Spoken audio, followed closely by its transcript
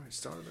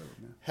Start it over,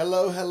 man.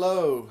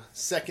 Hello.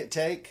 Second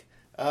take.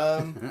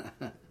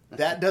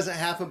 That doesn't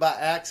happen by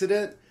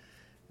accident.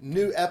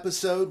 New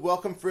episode.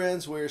 Welcome,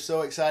 friends. We're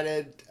so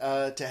excited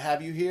to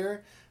have you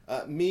here.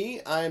 I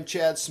am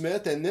Chad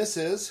Smith, and this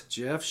is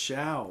Jeff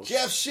Shows.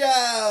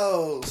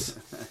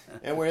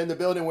 And we're in the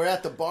building. We're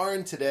at the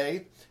barn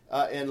today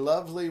in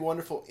lovely,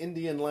 wonderful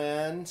Indian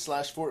Land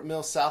 / Fort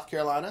Mill, South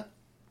Carolina.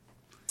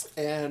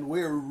 And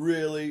we're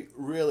really,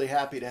 really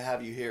happy to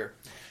have you here.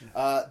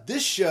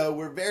 This show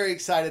we're very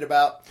excited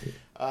about.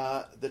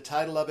 The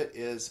title of it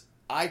is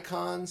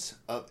Icons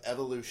of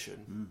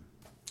Evolution.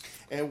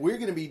 And we're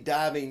going to be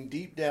diving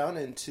deep down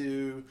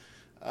into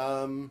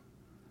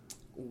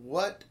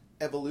what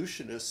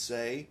evolutionists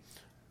say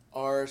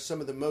are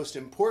some of the most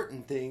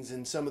important things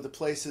in some of the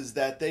places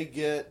that they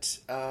get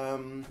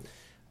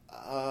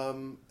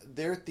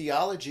their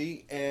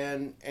theology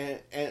and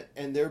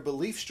their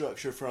belief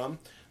structure from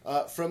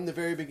the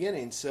very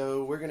beginning.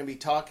 So we're going to be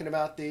talking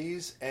about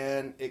these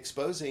and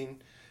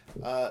exposing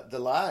the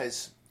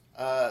lies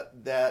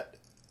that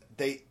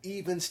they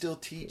even still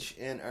teach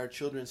in our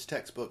children's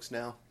textbooks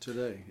now.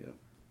 Today, yeah.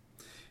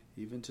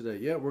 Even today.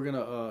 Yeah, we're going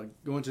to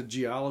go into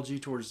geology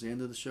towards the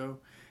end of the show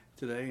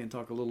today and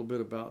talk a little bit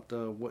about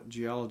what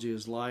geology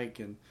is like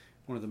and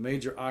one of the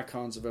major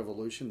icons of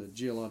evolution, the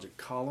geologic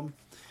column.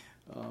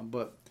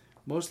 But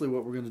mostly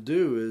what we're going to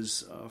do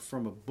is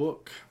from a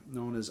book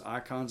known as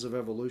Icons of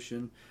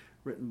Evolution,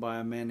 written by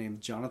a man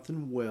named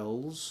Jonathan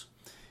Wells,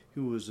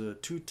 who was a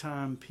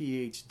 2-time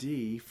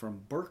PhD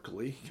from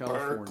Berkeley,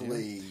 California.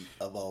 Berkeley,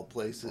 of all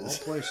places.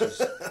 All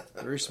places.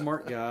 Very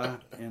smart guy,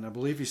 and I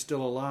believe he's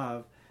still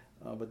alive.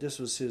 But this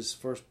was his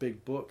first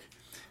big book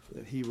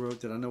that he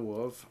wrote that I know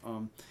of.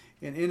 And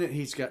in it,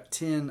 he's got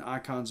 10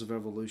 icons of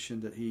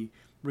evolution that he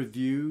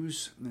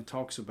reviews and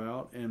talks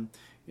about and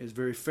is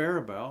very fair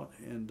about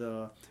and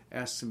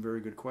asks some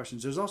very good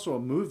questions. There's also a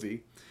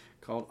movie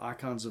called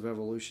Icons of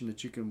Evolution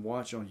that you can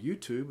watch on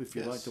YouTube if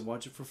you'd like to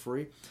watch it for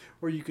free,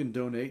 or you can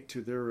donate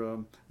to their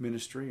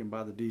ministry and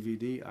buy the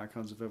DVD,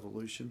 Icons of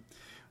Evolution,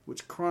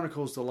 which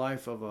chronicles the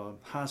life of a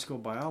high school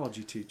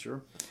biology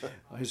teacher,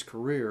 his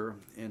career,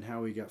 and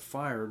how he got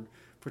fired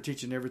for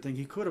teaching everything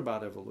he could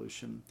about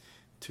evolution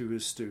to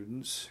his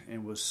students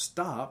and was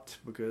stopped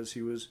because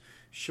he was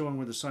showing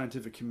where the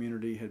scientific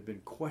community had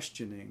been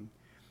questioning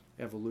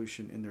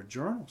evolution in their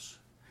journals.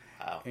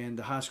 Wow. And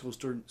the high school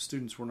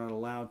students were not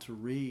allowed to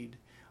read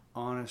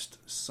honest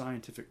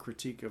scientific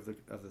critique of the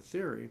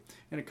theory,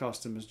 and it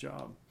cost him his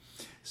job.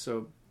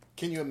 So,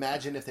 can you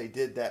imagine if they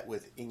did that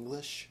with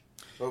English,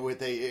 or if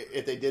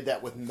they did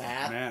that with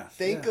math?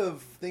 Think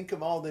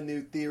of all the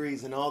new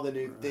theories and all the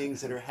new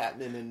things that are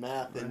happening in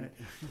math, and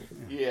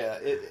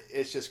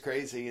it's just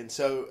crazy. And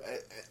so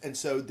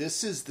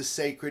this is the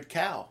sacred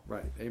cow,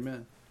 right?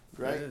 Amen.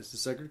 Right, it's the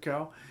sacred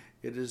cow.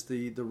 It is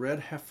the red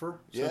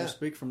heifer, so to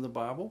speak, from the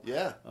Bible.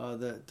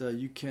 That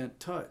you can't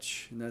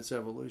touch, and that's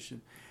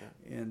evolution.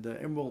 And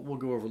we'll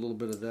go over a little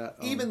bit of that.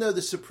 Even though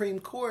the Supreme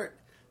Court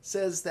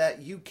says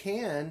that you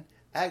can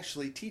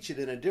actually teach it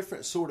in a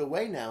different sort of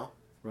way now.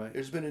 Right.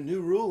 There's been a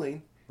new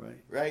ruling.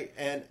 Right.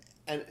 And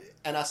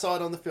I saw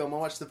it on the film. I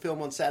watched the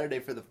film on Saturday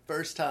for the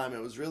first time.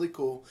 It was really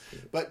cool.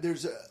 But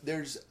there's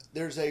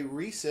a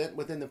recent,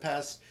 within the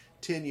past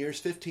 10 years,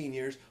 15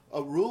 years,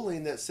 a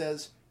ruling that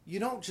says you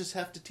don't just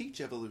have to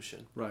teach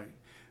evolution. Right.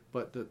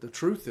 But the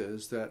truth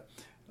is that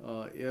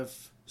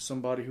if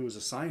somebody who is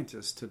a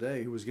scientist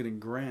today who was getting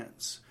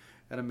grants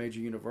at a major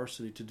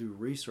university to do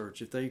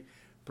research, if they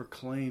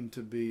proclaim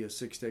to be a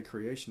six-day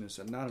creationist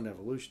and not an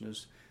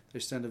evolutionist, they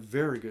stand a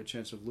very good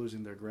chance of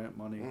losing their grant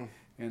money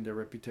and their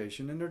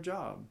reputation and their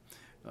job.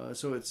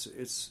 So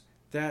it's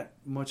that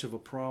much of a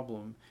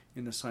problem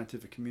in the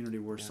scientific community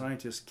where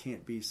scientists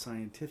can't be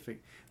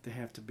scientific. They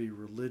have to be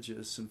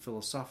religious and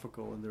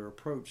philosophical in their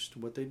approach to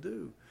what they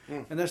do.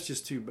 And that's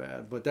just too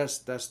bad. But that's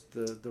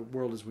the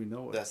world as we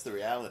know it. That's the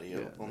reality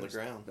on the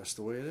ground. That's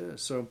the way it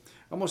is. So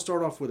I'm going to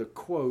start off with a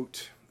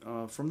quote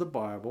from the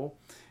Bible,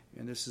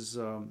 and this is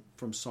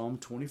from Psalm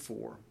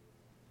 24.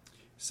 It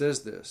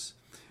says this.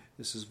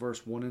 This is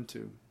verse 1 and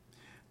 2.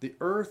 The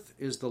earth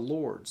is the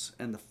Lord's,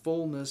 and the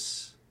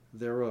fullness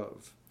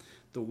thereof,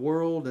 the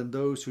world and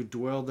those who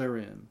dwell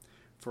therein.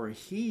 For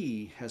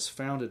he has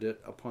founded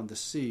it upon the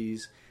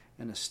seas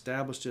and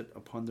established it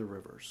upon the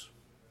rivers.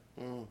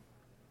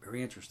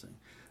 Very interesting.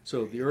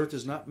 So the earth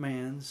is not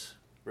man's.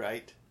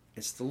 Right.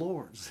 It's the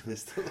Lord's.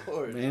 It's the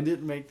Lord. Man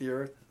didn't make the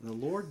earth. The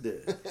Lord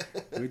did.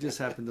 We just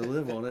happen to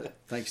live on it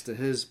thanks to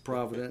his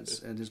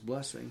providence and his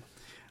blessing.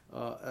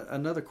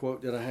 Another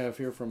quote that I have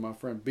here from my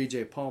friend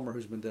B.J. Palmer,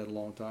 who's been dead a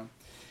long time.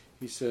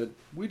 He said,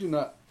 we need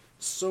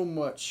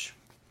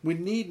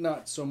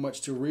not so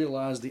much to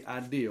realize the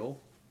ideal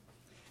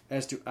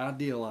as to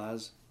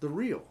idealize the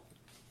real.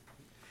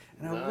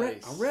 And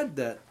nice. I read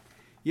that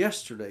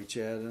yesterday,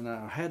 Chad, and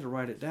I had to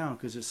write it down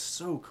because it's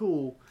so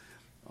cool.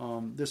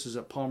 This is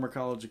at Palmer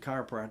College of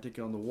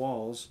Chiropractic on the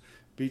walls.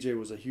 BJ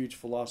was a huge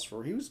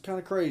philosopher. He was kind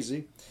of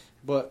crazy,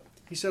 but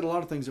he said a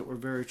lot of things that were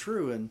very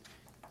true. And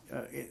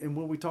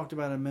what we talked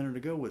about a minute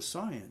ago with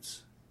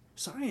science.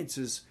 Science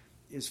is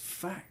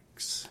fact.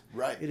 facts.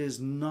 Right. It is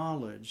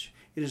knowledge.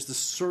 It is the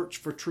search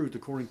for truth,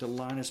 according to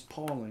Linus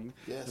Pauling,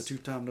 Yes. a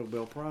two-time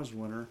Nobel Prize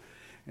winner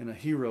and a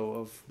hero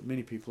of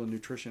many people in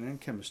nutrition and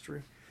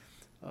chemistry.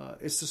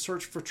 It's the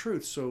search for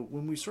truth. So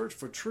when we search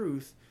for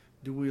truth,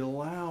 do we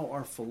allow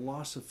our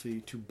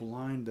philosophy to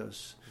blind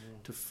us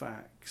to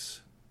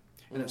facts?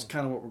 And that's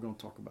kind of what we're going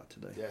to talk about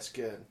today. That's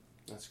good.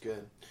 That's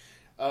good.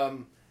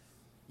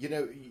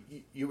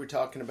 You were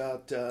talking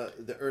about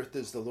the earth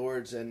is the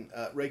Lord's, and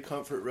Ray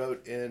Comfort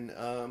wrote in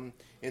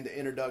the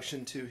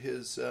introduction to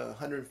his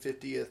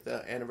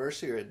 150th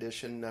anniversary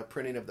edition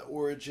printing of The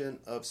Origin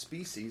of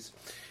Species.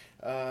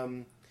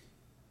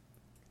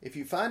 If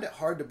you find it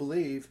hard to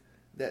believe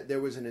that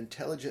there was an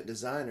intelligent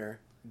designer,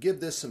 give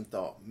this some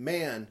thought.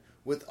 Man,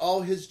 with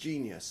all his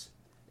genius,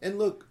 and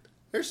look,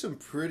 there's some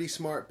pretty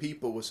smart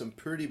people with some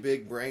pretty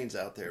big brains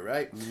out there,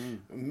 right?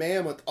 Mm-hmm.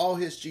 Man, with all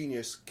his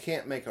genius,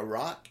 can't make a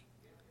rock,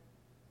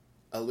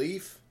 a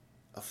leaf,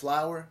 a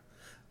flower,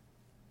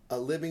 a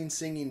living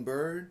singing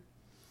bird,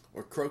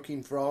 or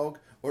croaking frog,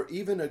 or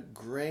even a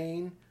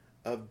grain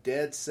of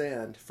dead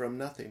sand from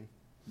nothing.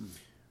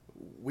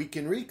 We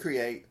can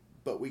recreate,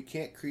 but we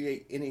can't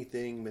create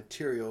anything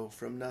material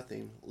from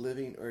nothing,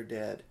 living or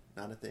dead,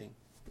 not a thing.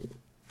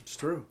 It's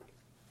true.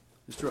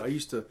 It's true. I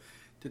used to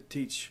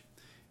teach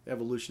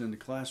evolution in the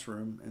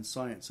classroom and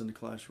science in the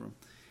classroom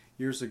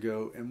years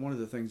ago, and one of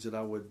the things that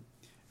I would,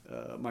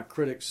 my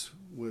critics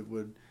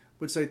would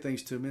say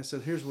things to me. I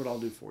said, "Here's what I'll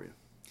do for you.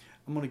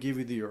 I'm going to give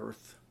you the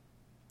Earth.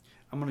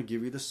 I'm going to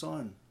give you the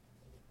Sun.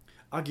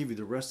 I'll give you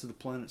the rest of the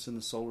planets in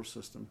the solar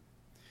system,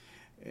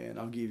 and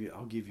I'll give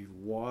you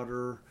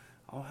water.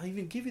 I'll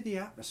even give you the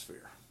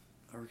atmosphere.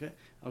 Okay,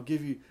 I'll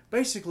give you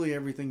basically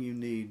everything you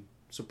need."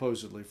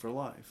 Supposedly for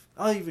life.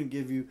 I'll even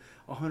give you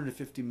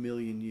 150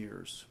 million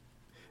years.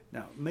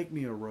 Now, make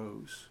me a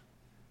rose.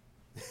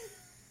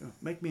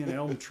 Make me an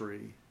elm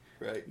tree.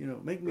 Right.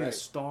 Make me a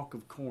stalk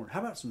of corn.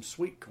 How about some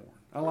sweet corn?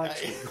 I like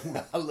sweet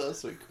corn. I love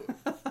sweet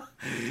corn.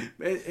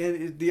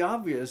 and the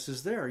obvious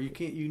is there.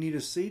 You need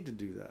a seed to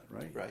do that,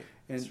 right? Right.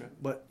 And that's right.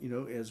 But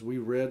as we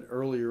read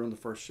earlier on the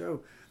first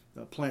show,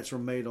 plants were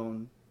made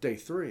on day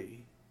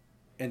 3,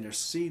 and there's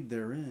seed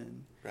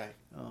therein. Right.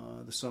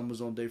 The sun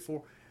was on day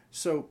 4.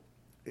 So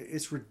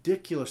it's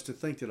ridiculous to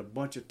think that a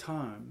bunch of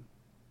time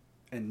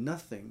and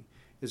nothing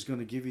is going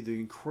to give you the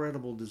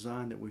incredible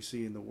design that we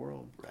see in the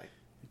world. Right.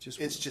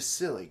 It's just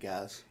silly,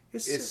 guys.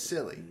 It's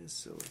silly. It is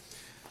silly.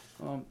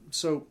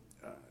 So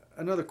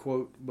another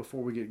quote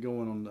before we get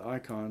going on the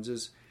icons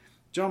is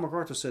John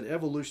MacArthur said,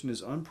 "Evolution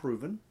is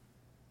unproven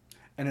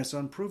and it's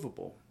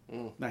unprovable."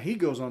 Now he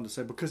goes on to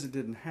say, because it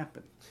didn't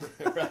happen.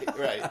 right.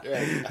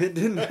 It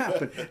didn't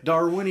happen.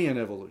 Darwinian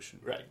evolution.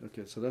 Right.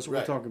 Okay, so that's what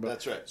we're talking about.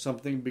 That's right.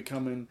 Something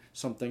becoming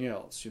something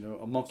else.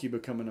 A monkey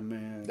becoming a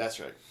man. That's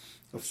right.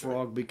 A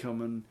frog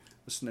becoming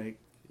a snake.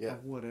 Yeah. Or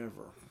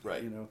whatever.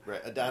 Right. Right.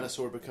 A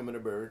dinosaur becoming a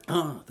bird.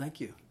 Oh, thank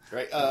you.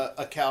 Right.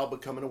 A cow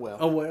becoming a whale.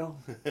 A whale.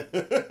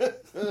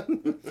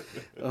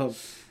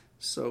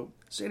 So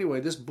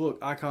anyway, this book,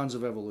 Icons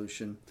of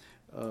Evolution,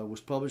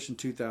 was published in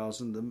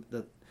 2000.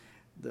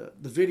 The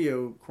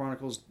video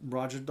chronicles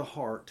Roger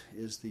DeHart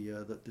is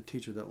the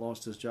teacher that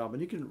lost his job,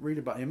 and you can read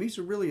about him. He's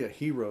really a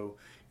hero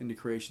in the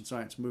creation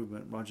science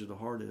movement. Roger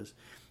DeHart is,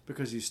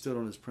 because he stood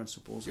on his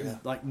principles, and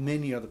like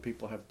many other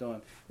people have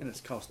done, and it's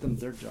cost them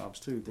their jobs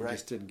too. They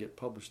just didn't get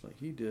published like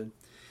he did.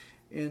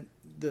 And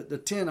the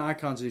 10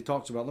 icons that he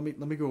talks about. Let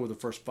me go over the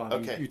first 5.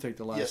 Okay. You take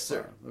the last 5. Yes,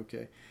 sir.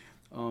 Okay.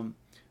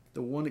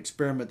 The one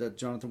experiment that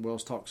Jonathan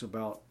Wells talks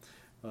about,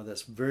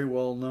 that's very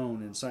well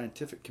known in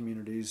scientific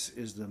communities,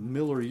 is the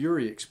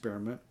Miller-Urey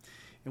experiment.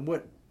 And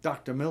what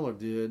Dr. Miller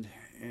did,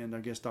 and I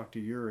guess Dr.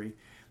 Urey,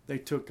 they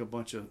took a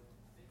bunch of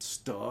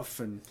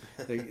stuff and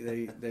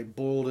they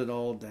boiled it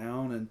all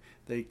down, and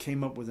they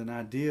came up with an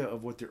idea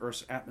of what the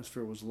Earth's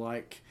atmosphere was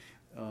like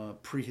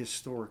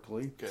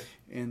prehistorically. Okay.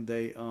 And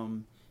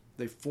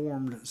they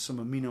formed some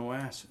amino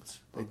acids.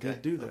 They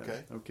did do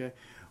that. Okay.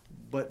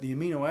 But the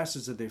amino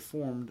acids that they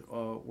formed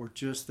were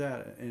just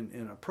that.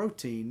 And a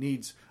protein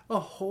needs a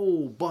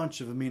whole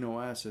bunch of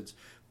amino acids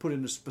put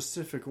in a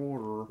specific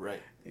order.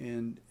 Right.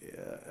 And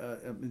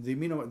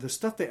the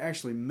stuff they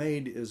actually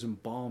made is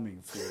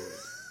embalming fluid.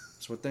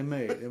 That's what they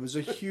made. It was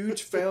a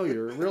huge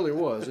failure. It really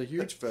was a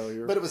huge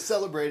failure. But it was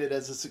celebrated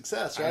as a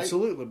success, right?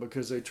 Absolutely,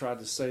 because they tried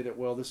to say that,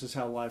 well, this is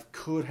how life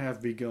could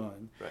have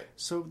begun. Right.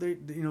 So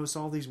it's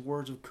all these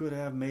words of could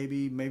have,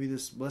 maybe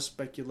this, let's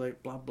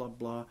speculate, blah, blah,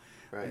 blah.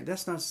 Right. And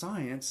that's not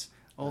science,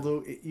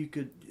 although you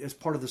could, as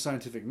part of the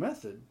scientific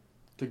method,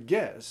 to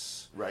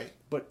guess. Right.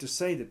 But to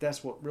say that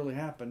that's what really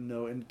happened,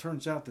 no. And it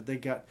turns out that they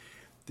got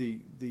the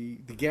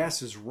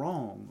gases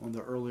wrong on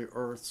the early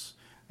Earth's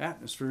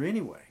atmosphere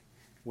anyway.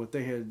 What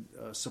they had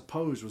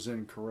supposed was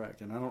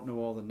incorrect, and I don't know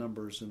all the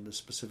numbers and the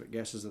specific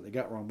gases that they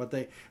got wrong, but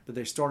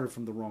they started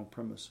from the wrong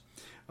premise.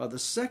 The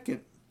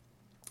second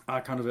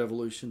icon of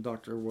evolution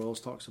Dr.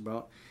 Wells talks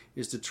about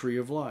is the tree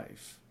of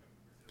life,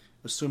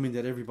 assuming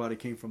that everybody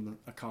came from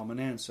a common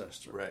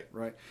ancestor.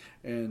 Right.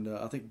 And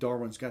I think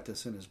Darwin's got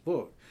this in his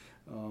book.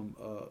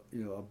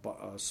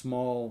 A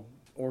small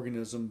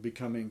organism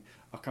becoming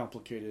a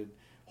complicated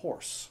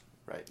horse.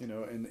 Right.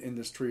 And in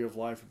this tree of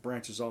life, it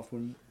branches off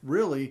when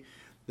really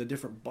the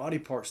different body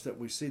parts that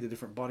we see, the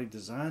different body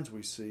designs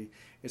we see,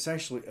 it's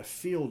actually a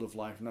field of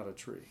life, not a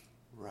tree.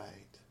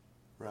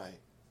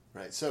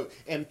 Right. So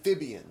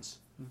amphibians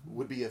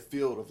would be a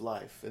field of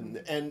life,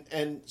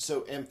 and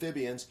so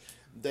amphibians,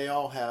 they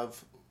all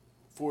have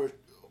four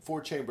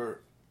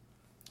chamber.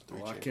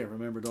 I can't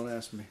remember. Don't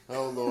ask me.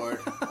 Oh Lord,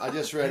 I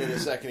just read it a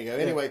second ago.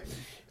 Anyway,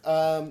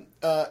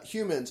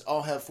 humans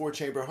all have four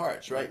chamber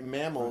hearts, right?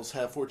 Mammals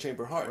have four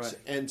chamber hearts,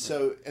 and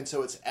so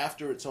it's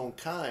after its own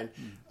kind.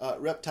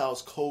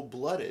 Reptiles cold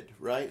blooded,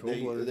 right?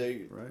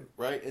 They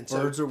right. And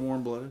birds are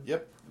warm blooded.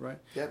 Yep. Right.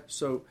 Yep.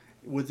 So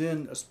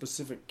within a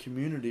specific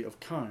community of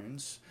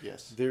kinds,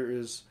 yes, there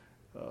is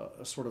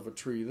a sort of a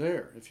tree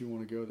there if you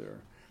want to go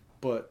there,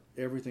 but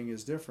everything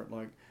is different.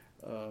 Like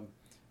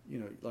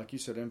like you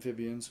said,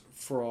 amphibians,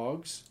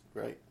 frogs,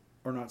 right,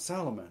 are not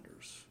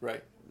salamanders.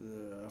 Right.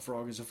 A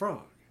frog is a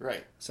frog.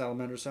 Right.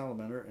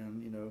 Salamander,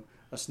 and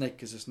a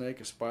snake is a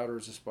snake, a spider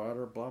is a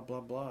spider, blah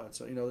blah blah. It's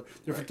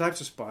different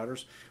types of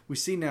spiders. We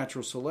see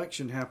natural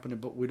selection happening,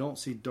 but we don't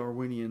see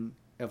Darwinian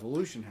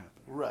evolution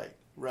happening.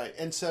 Right.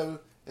 And so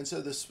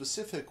the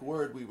specific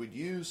word we would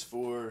use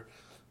for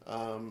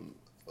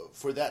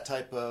that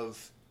type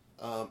of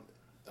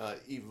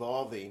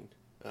evolving,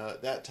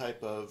 that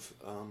type of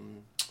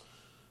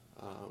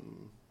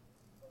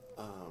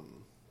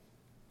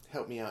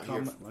help me out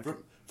here.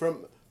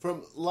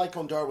 From like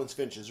on Darwin's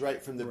finches,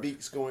 right? From the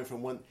beaks going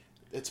from one,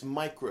 it's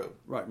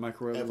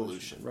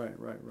microevolution. Right.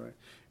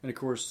 And of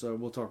course,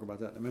 we'll talk about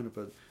that in a minute.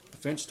 But the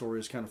finch story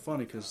is kind of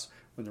funny because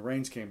when the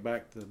rains came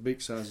back, the beak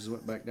sizes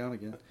went back down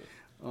again.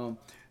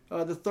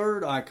 The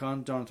third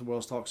icon Jonathan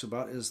Wells talks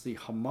about is the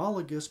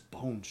homologous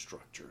bone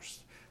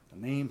structures. The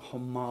name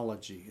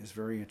homology is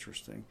very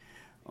interesting.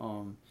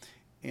 And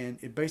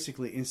it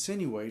basically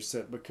insinuates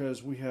that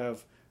because we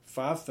have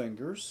 5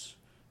 fingers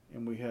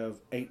and we have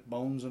 8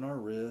 bones in our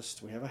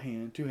wrist, we have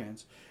two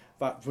hands,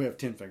 we have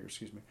 10 fingers,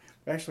 excuse me.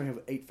 We actually have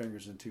 8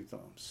 fingers and 2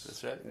 thumbs.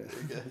 That's right.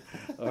 Yeah.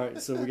 All right,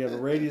 so we have a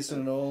radius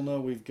and an ulna,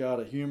 we've got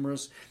a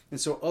humerus.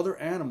 And so other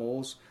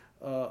animals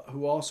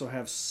who also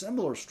have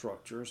similar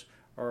structures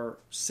are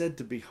said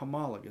to be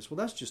homologous. Well,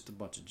 that's just a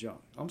bunch of junk.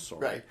 I'm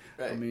sorry.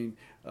 Right. I mean,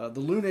 the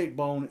lunate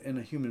bone in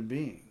a human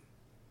being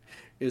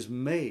is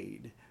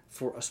made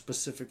for a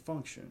specific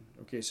function.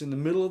 Okay, it's in the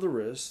middle of the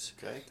wrist.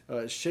 Okay.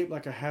 It's shaped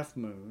like a half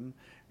moon,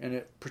 and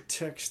it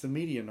protects the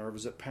median nerve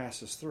as it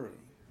passes through.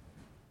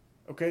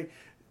 Okay,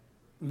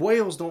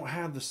 whales don't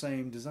have the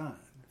same design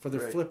for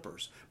their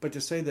flippers, but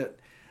to say that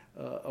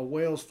a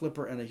whale's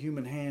flipper and a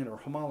human hand are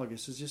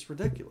homologous is just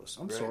ridiculous.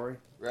 I'm sorry.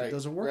 It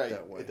doesn't work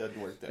that way. It doesn't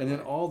work that way. And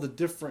then all the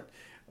different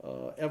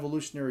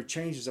evolutionary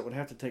changes that would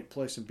have to take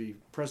place and be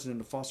present in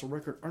the fossil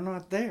record are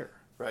not there.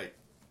 Right.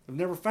 We've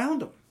never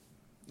found them.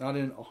 Not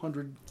in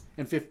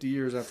 150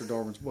 years after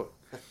Darwin's book.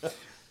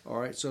 All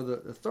right, so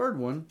the third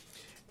one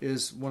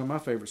is one of my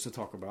favorites to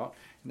talk about,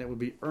 and that would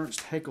be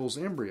Ernst Haeckel's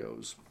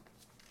embryos.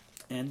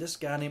 And this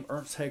guy named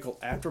Ernst Haeckel,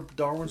 after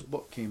Darwin's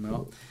book came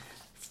out,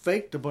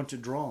 faked a bunch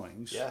of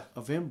drawings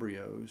of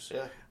embryos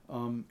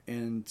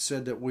and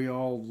said that we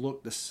all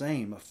look the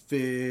same. A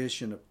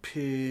fish and a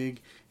pig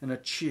and a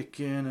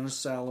chicken and a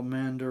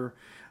salamander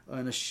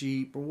and a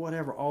sheep or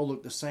whatever all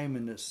look the same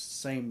in this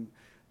same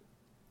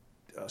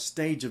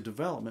stage of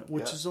development,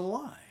 which is a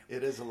lie.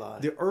 It is a lie.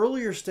 The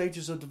earlier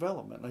stages of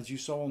development, as you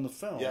saw in the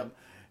film,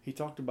 he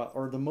talked about,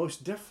 are the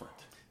most different.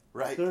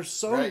 Right. They're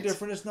so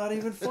different, it's not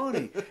even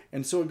funny.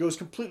 And so it goes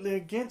completely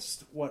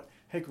against what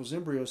Haeckel's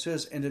embryo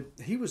says. And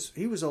he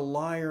was a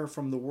liar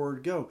from the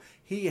word go.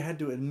 He had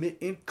to admit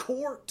in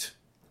court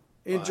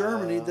in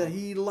Germany that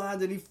he lied,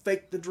 that he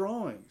faked the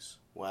drawings.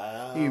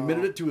 Wow. He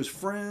admitted it to his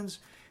friends.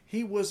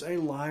 He was a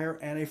liar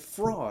and a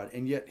fraud.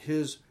 And yet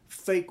his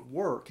fake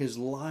work, his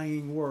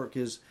lying work,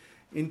 his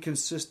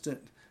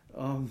inconsistent,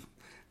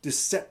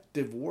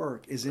 deceptive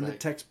work is in the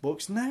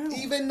textbooks now.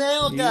 Even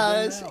now,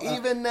 guys.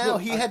 Even now.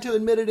 He had to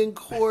admit it in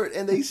court,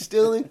 and they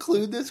still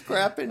include this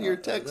crap in your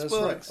textbooks.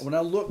 That's right. When I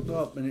looked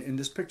up, in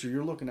this picture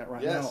you're looking at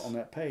right now on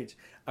that page,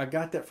 I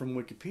got that from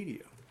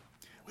Wikipedia.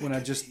 When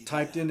I just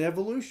typed in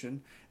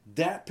evolution,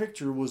 that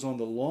picture was on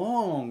the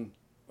long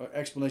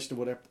explanation of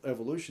what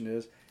evolution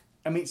is.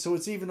 I mean, so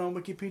it's even on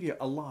Wikipedia,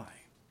 a lie.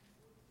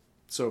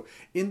 So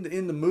in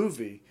the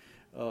movie,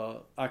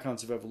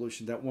 Icons of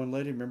Evolution, that one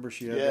lady, remember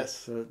she had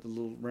the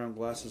little round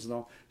glasses and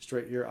all,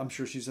 straight hair. I'm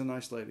sure she's a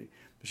nice lady,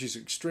 but she's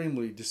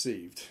extremely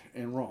deceived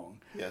and wrong.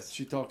 Yes.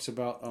 She talks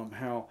about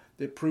how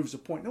it proves a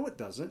point. No, it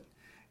doesn't.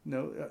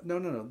 No.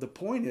 The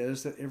point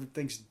is that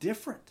everything's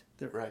different.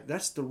 Right.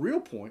 That's the real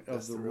point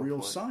of the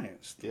real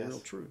science, the real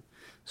truth.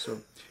 So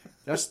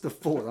that's the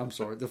fourth. I'm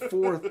sorry. The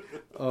fourth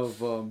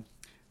of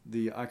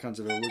the Icons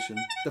of Evolution.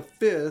 The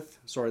fifth,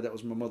 sorry, that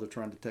was my mother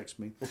trying to text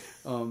me.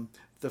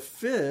 The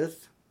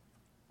fifth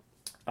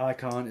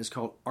icon is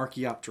called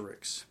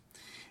Archaeopteryx.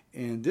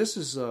 And this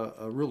is a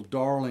real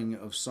darling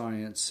of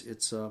science.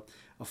 It's a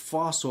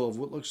fossil of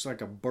what looks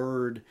like a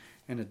bird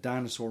and a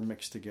dinosaur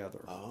mixed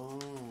together. Oh.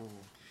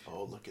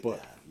 Oh, look at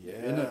But that. Yeah.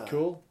 isn't that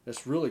cool?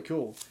 That's really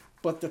cool.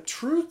 But the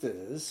truth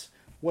is,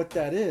 what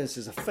that is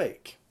a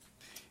fake.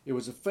 It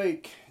was a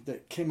fake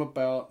that came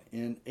about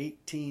in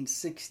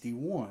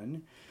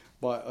 1861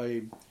 by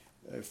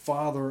a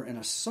father and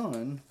a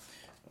son.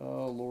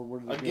 Oh, Lord, where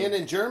did they Again go?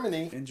 in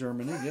Germany. In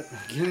Germany, yep.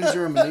 Again in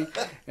Germany.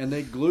 And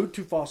they glued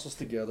two fossils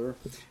together,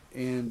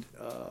 and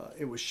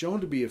it was shown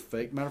to be a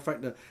fake. Matter of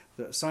fact,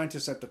 the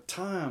scientists at the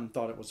time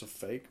thought it was a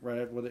fake. Right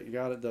after they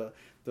got it,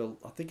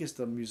 I think it's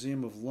the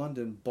Museum of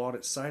London bought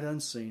it sight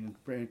unseen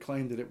and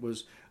claimed that it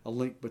was a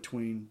link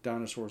between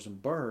dinosaurs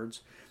and birds.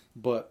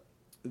 But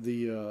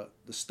the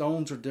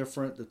stones are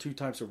different. The two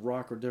types of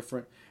rock are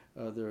different.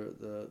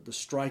 The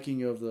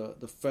striking of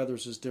the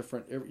feathers is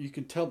different. You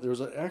can tell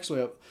there's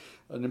actually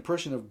an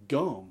impression of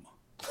gum.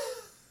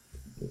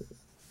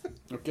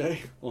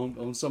 Okay,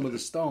 on some of the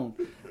stone.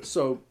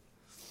 So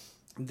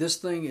this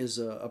thing is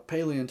a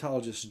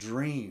paleontologist's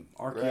dream.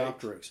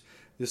 Archaeopteryx.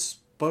 It's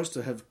supposed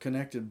to have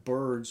connected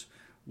birds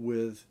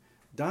with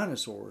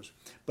dinosaurs,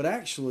 but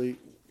actually,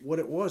 what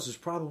it was is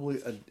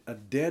probably a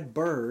dead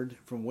bird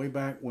from way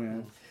back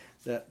when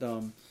that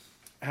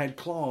had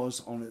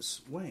claws on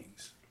its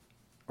wings.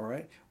 All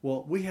right.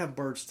 Well, we have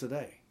birds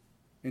today,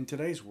 in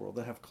today's world,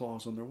 that have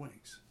claws on their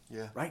wings.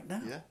 Yeah. Right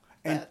now. Yeah.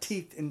 And Bats.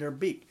 teeth in their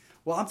beak.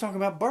 Well, I'm talking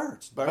about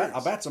birds. Birds.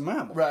 A bat's a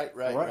mammal. Right.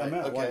 All right.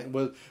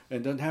 Okay.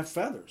 And doesn't have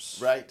feathers.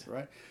 Right.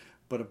 Right.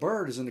 But a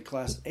bird is in the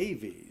class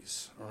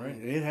Aves. All right.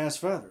 It has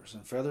feathers,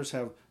 and feathers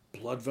have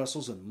blood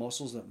vessels and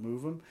muscles that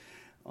move them,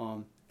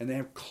 and they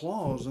have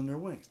claws on their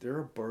wings. There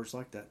are birds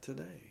like that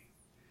today.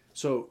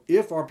 So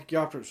if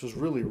Archaeopteryx was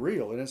really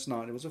real, and it's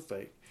not, it was a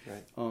fake.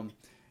 Right.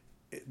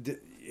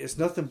 It's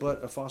nothing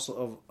but a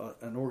fossil of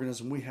an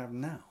organism we have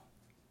now.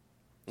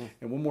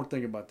 And one more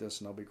thing about this,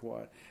 and I'll be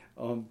quiet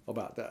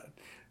about that.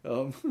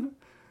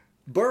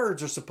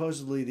 Birds are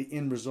supposedly the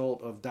end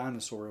result of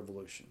dinosaur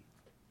evolution.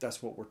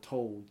 That's what we're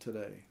told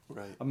today.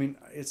 Right. I mean,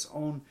 it's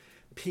on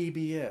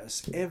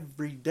PBS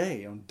every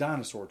day on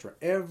Dinosaur Train.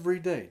 Every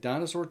day.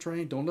 Dinosaur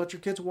Train. Don't let your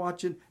kids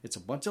watch it. It's a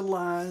bunch of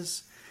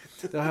lies.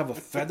 They'll have a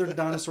feathered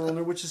dinosaur in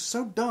there, which is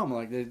so dumb.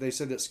 Like they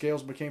said that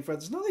scales became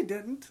feathers. No, they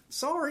didn't.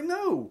 Sorry,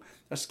 no.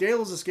 A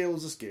scale is a scale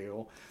is a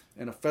scale,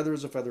 and a feather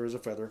is a feather is a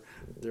feather.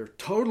 They're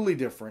totally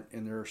different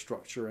in their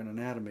structure and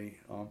anatomy.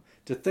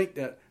 To think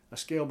that a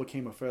scale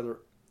became a feather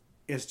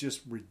is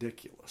just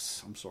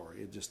ridiculous. I'm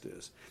sorry, it just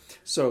is.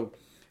 So,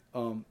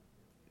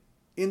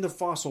 in the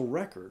fossil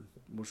record,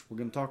 which we're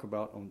going to talk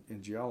about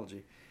in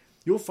geology,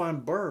 you'll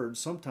find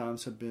birds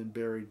sometimes have been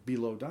buried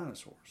below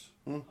dinosaurs.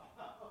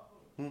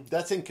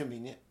 That's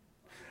inconvenient.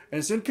 And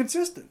it's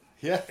inconsistent.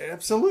 Yeah.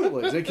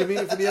 Absolutely. It's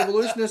inconvenient for the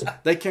evolutionists.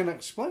 They cannot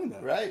explain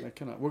that. Right. They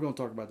cannot. We're going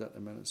to talk about that in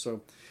a minute.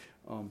 So,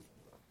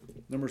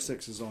 number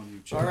 6 is on you,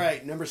 Chip. All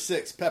right, number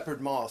 6,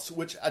 peppered moss,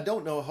 which I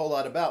don't know a whole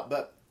lot about,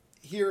 but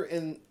here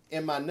in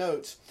my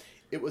notes,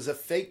 it was a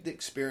faked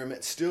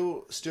experiment,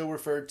 still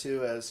referred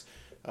to as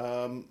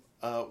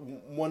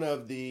one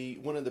of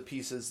the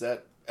pieces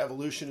that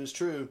evolution is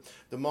true.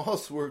 The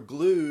moths were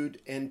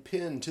glued and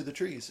pinned to the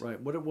trees.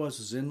 Right. What it was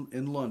is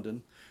in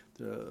London,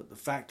 the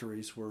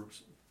factories were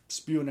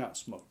spewing out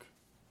smoke.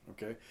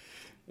 Okay,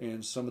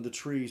 and some of the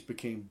trees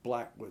became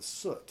black with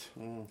soot,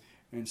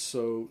 and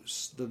so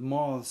the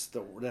moths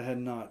that were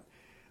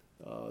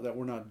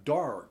not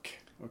dark,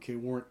 okay,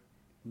 were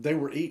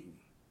eaten.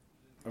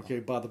 Okay,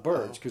 by the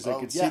birds because they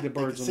could see the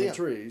birds on the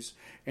trees,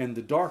 and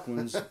the dark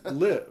ones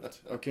lived.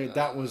 Okay,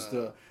 that was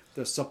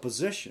the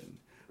supposition.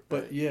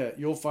 But right. Yeah,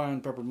 you'll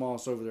find peppered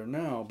moss over there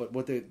now. But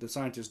what the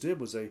scientists did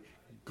was they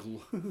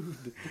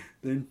glued,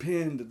 then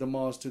pinned the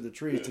moss to the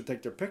trees to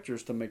take their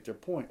pictures to make their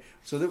point.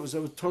 So it was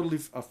totally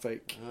a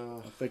fake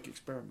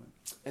experiment.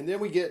 And then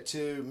we get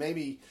to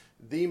maybe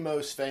the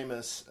most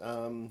famous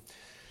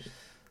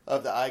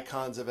of the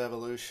icons of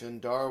evolution,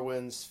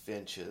 Darwin's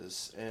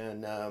finches.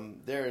 And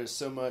there is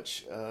so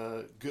much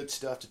good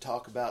stuff to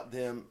talk about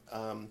them.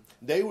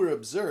 They were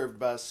observed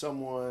by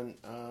someone,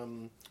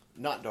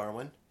 not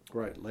Darwin.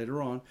 Right,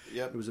 later on,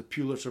 Yep. It was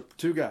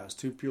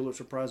two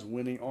Pulitzer Prize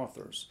winning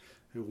authors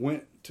who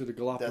went to the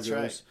Galapagos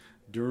right.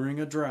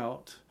 during a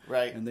drought.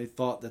 Right. And they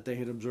thought that they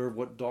had observed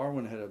what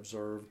Darwin had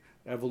observed,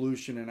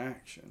 evolution in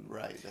action.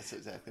 Right, that's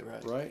exactly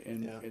right. Right,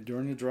 and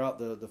during the drought,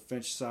 the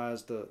finch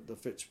size, the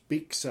finch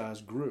beak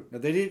size grew. Now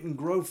they didn't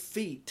grow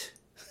feet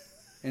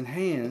and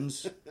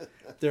hands.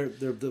 They're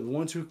the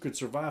ones who could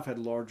survive had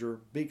larger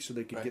beaks so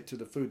they could get to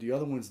the food. The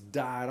other ones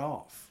died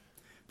off.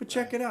 But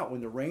check it out, when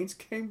the rains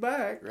came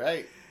back,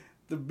 right,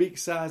 the beak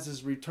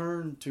sizes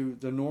returned to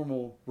the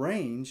normal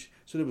range,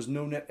 so there was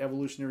no net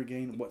evolutionary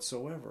gain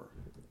whatsoever.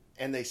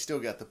 And they still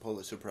got the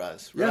Pulitzer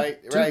Prize, Yeah,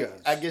 right? two Right.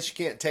 guys. I guess you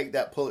can't take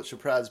that Pulitzer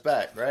Prize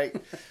back, right?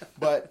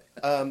 But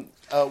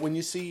when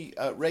you see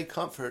Ray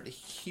Comfort,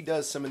 he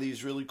does some of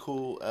these really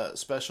cool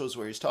specials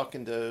where he's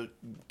talking to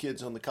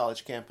kids on the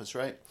college campus,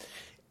 right?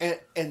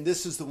 And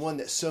this is the one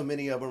that so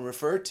many of them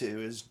refer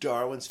to as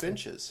Darwin's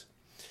finches.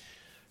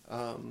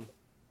 And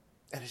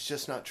it's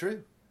just not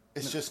true.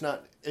 It's just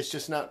not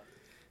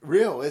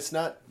real. It's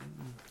not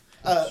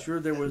Sure,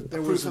 there was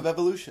proof of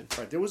evolution.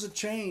 Right, there was a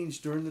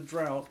change during the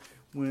drought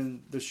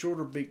when the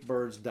shorter beaked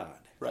birds died,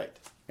 Right.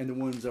 and the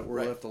ones that were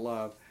Right. left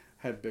alive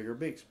had bigger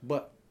beaks.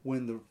 But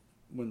when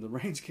the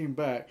rains came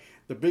back,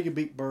 the bigger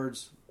beaked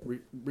birds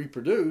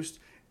reproduced,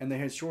 and they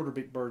had shorter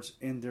beaked birds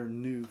in their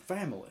new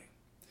family.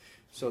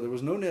 So there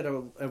was no net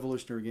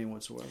evolutionary gain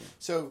whatsoever.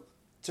 So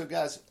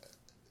guys,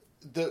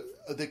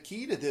 the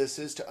key to this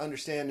is to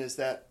understand is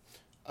that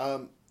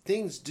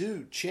things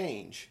do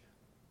change,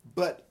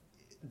 but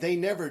they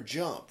never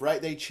jump,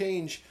 right? They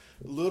change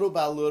little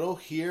by little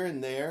here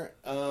and there,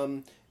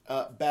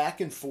 back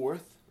and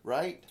forth,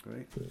 right?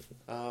 Right.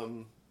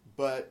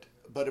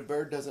 But a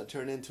bird doesn't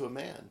turn into a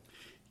man.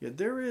 Yeah,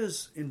 there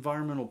is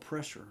environmental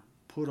pressure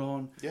put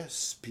on Yes.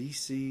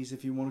 species,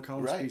 if you want to call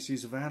them Right.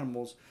 species of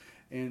animals,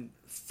 and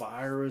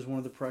fire is one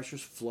of the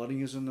pressures.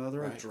 Flooding is another.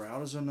 Right. A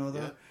drought is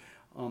another.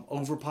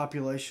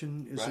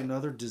 Overpopulation is Right.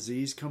 another.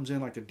 Disease comes in,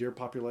 like the deer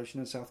population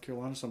in South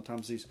Carolina.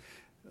 Sometimes these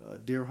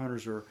deer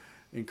hunters are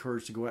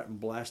encouraged to go out and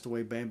blast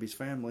away Bambi's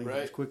family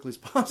Right. as quickly as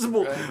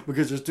possible Right.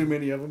 because there's too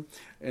many of them,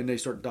 and they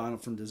start dying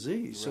from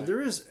disease. So Right.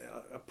 there is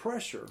a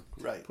pressure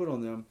Right. put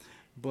on them.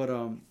 But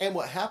And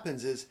what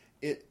happens is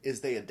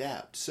they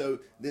adapt. So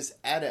this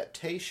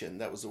adaptation,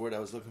 that was the word I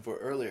was looking for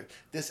earlier.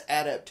 This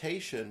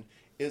adaptation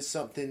is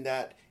something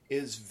that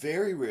is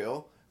very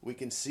real. We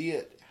can see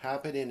it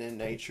happening in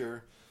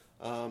nature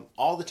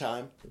all the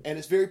time, and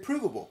it's very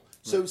provable.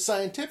 So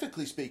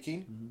scientifically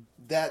speaking,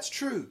 that's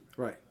true.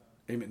 right.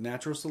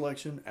 Natural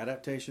selection,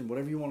 adaptation,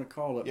 whatever you want to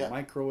call it, Yeah.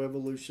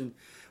 microevolution.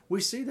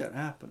 We see that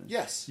happening.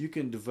 Yes. You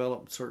can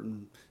develop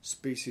certain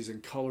species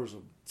and colors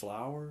of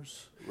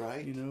flowers.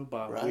 Right.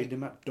 By Right. weeding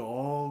them out.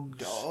 Dogs.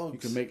 Dogs. You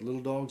can make little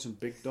dogs and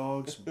big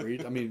dogs.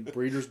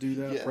 Breeders do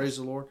that. Yes. Praise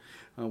the Lord.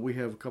 We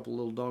have a couple of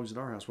little dogs at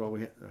our house. Well,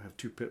 we have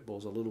two pit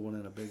bulls, a little one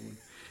and a big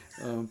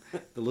one.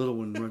 The little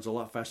one runs a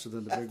lot faster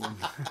than the big one.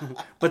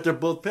 But they're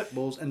both pit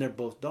bulls and they're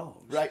both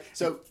dogs. Right.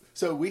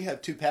 So we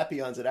have two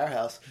Papillons at our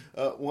house.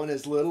 One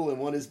is little and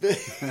one is big.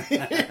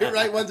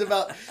 Right. One's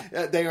about,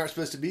 they aren't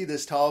supposed to be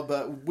this tall,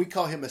 but we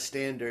call him a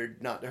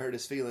standard, not to hurt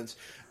his feelings.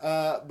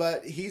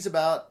 But he's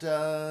about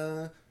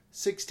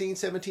 16,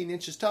 17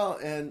 inches tall.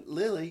 And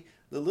Lily,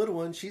 the little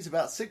one, she's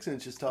about 6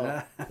 inches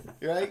tall.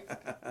 Right?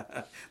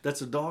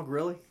 That's a dog,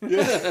 really?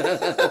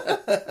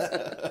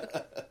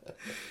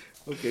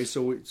 Okay,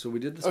 so we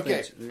did the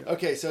Okay. finch. Yeah.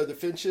 Okay. So the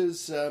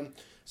finches.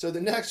 So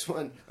the next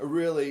one, I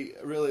really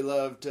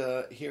loved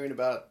hearing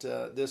about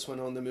this one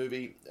on the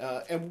movie,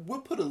 and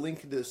we'll put a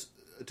link to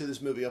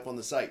this movie up on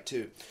the site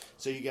too,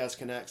 so you guys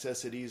can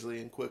access it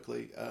easily and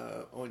quickly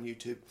on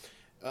YouTube.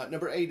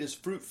 Number 8 is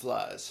fruit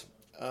flies.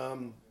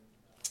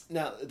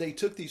 Now they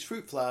took these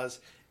fruit flies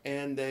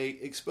and they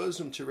exposed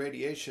them to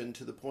radiation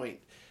to the point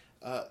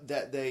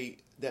that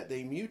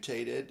they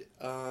mutated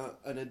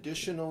an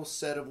additional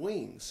set of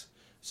wings.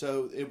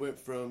 So it went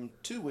from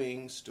 2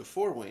 wings to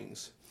 4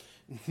 wings.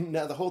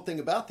 Now, the whole thing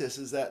about this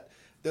is that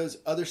those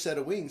other set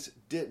of wings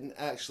didn't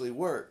actually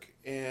work,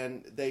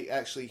 and they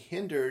actually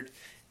hindered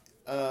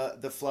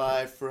the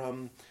fly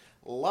from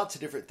lots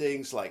of different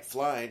things like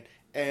flying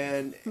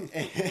and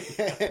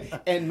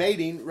and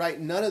mating. Right?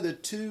 None of the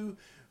 2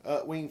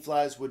 wing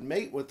flies would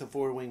mate with the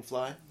 4-wing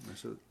fly,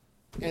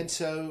 and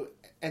so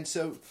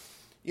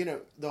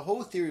the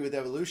whole theory with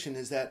evolution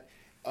is that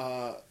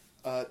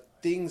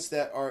things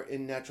that are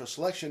in natural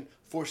selection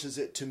forces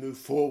it to move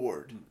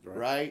forward,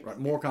 right? Right,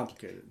 more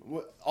complicated.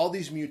 All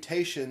these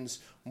mutations,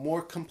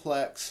 more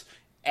complex,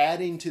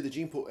 adding to the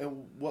gene pool.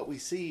 And what we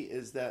see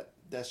is that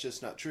that's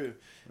just not true.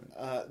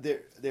 Right.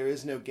 There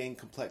is no gain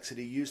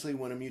complexity. Usually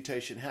when a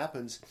mutation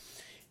happens,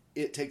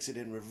 it takes it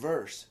in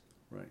reverse.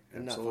 Right,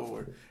 and absolutely. not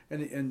forward.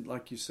 And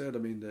like you said, I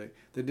mean,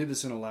 they did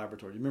this in a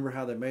laboratory. You remember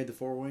how they made the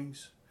 4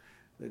 wings?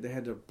 They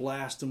had to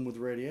blast them with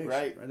radiation.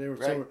 Right. They were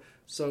right.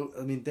 So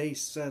I mean, they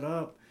set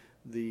up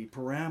the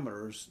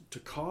parameters to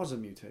cause a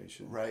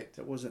mutation. Right.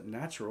 That wasn't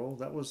natural.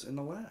 That was in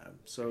the lab.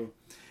 So,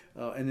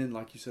 and then,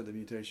 like you said, the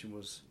mutation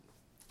was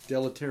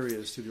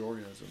deleterious to the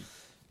organism.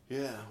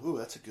 Yeah. Ooh,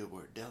 that's a good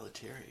word.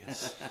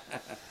 Deleterious.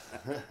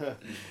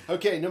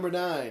 Okay, number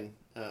 9,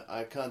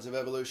 icons of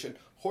evolution.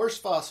 Horse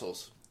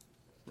fossils.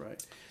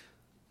 Right.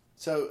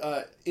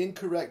 So,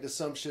 incorrect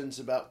assumptions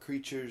about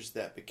creatures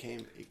that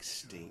became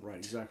extinct. Right,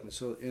 exactly.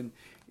 So in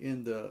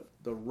the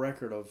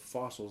record of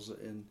fossils,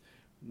 and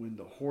when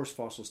the horse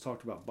fossils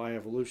talked about by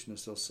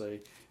evolutionists, they'll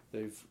say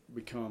they've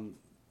become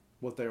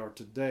what they are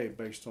today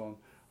based on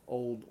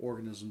old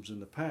organisms in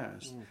the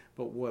past.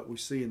 But what we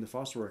see in the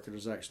fossil record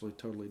is actually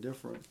totally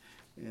different.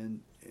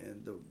 And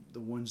the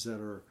ones that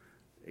are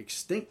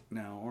extinct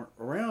now aren't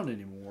around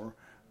anymore,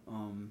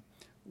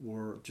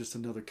 were just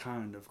another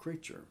kind of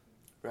creature.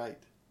 Right.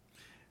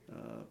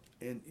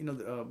 And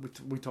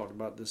we talked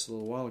about this a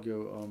little while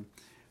ago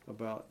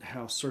about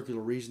how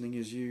circular reasoning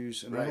is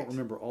used, and I don't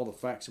remember all the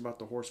facts about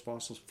the horse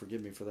fossils.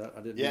 Forgive me for that.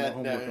 I didn't do my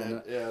homework on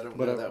that. Yeah, I don't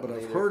but know that but one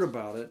I've either. heard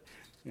about it,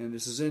 and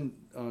this is in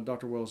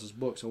Dr. Wells'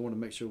 book, so I want to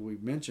make sure we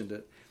mentioned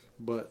it.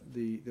 But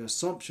the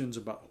assumptions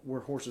about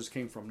where horses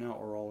came from now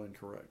are all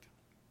incorrect.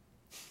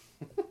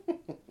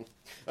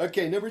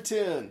 Okay, number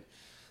 10.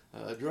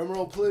 Drum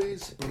roll,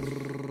 please.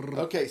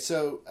 Okay,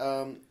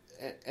 so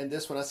and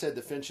this one I said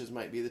the finches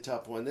might be the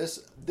top one. This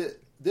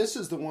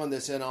is the one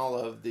that's in all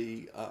of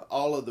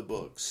the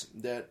books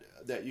that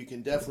you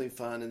can definitely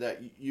find, and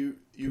that you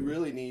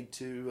really need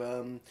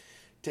to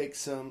take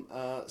some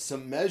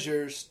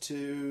measures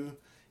to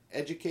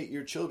educate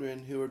your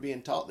children who are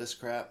being taught this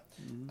crap.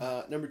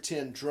 Number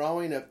 10,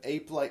 drawing of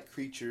ape-like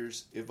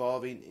creatures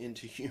evolving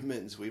into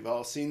humans. We've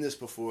all seen this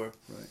before.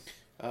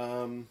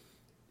 Right.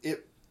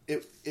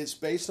 It's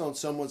based on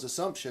someone's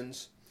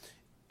assumptions,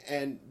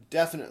 and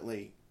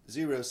definitely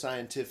zero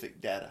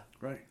scientific data.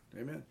 Right.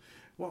 Amen.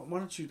 Well, why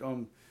don't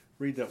you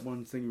read that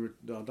one thing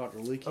Dr.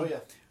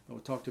 Leakey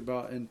talked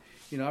about? And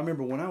I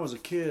remember when I was a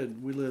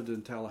kid, we lived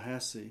in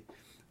Tallahassee.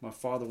 My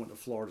father went to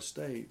Florida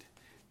State,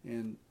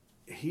 and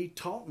he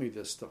taught me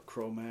this stuff,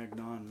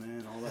 Cro-Magnon,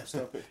 man, all that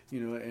stuff.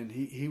 And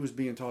he was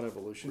being taught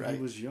evolution. Right.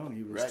 He was young.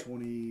 He was Right.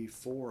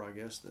 24, I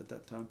guess, at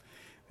that time,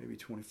 maybe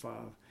 25,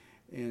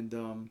 and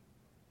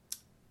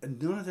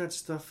none of that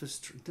stuff is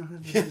true. None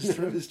of it is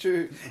true. It's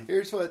true.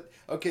 Here's what.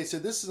 Okay, so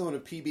this is on a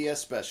PBS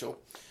special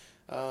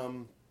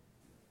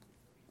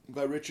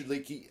by Richard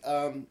Leakey.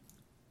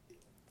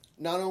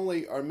 Not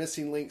only are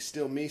missing links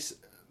still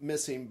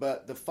missing,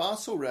 but the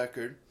fossil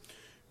record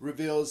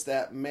reveals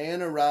that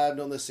man arrived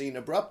on the scene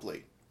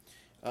abruptly.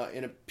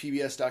 In a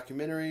PBS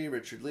documentary,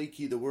 Richard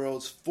Leakey, the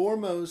world's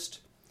foremost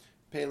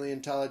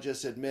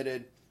paleontologist,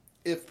 admitted,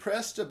 "If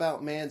pressed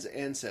about man's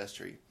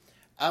ancestry,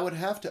 I would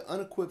have to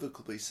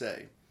unequivocally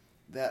say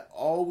that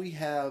all we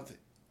have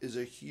is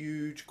a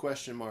huge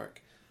question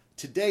mark.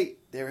 To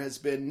date, there has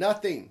been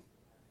nothing.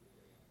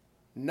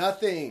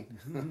 Nothing.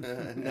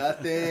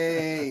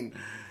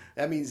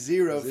 That means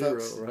zero,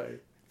 folks.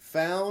 Right.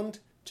 Found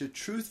to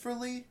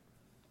truthfully,"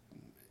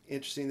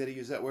 interesting that he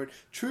used that word,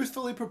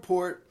 "truthfully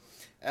purport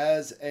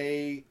as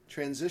a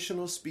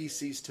transitional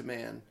species to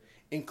man,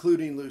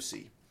 including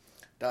Lucy. ...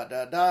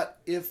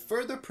 If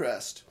further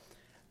pressed,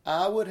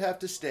 I would have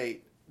to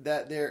state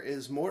that there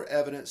is more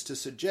evidence to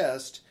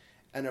suggest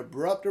an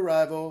abrupt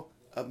arrival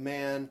of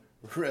man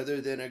rather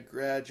than a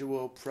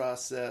gradual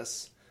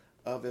process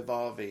of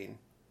evolving."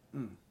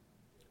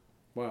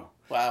 Wow.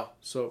 Wow.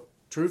 So,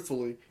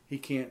 truthfully, he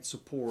can't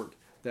support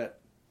that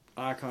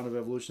icon of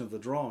evolution of the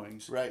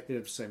drawings. Right. He'd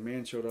have to say,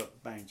 man showed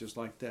up, bang, just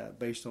like that,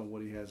 based on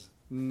what he has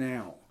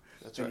now.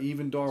 That's and right.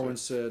 even Darwin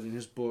said in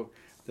his book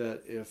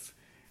that if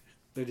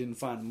they didn't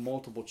find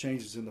multiple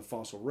changes in the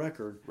fossil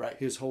record, Right.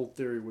 his whole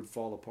theory would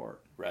fall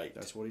apart. Right.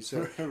 That's what he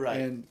said.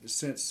 Right. And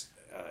since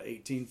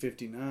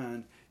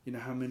 1859, you know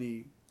how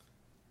many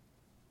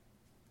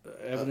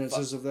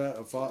evidences of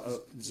that?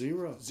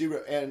 Zero.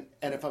 Zero. And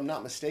if I'm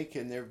not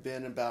mistaken, there have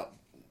been about,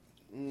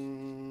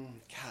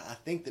 I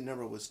think the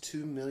number was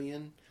 2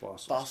 million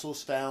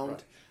fossils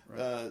found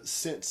Right.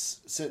 since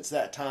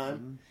that time.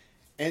 Mm-hmm.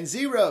 And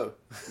zero.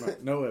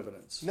 Right. No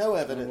evidence. No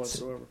evidence. None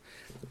whatsoever.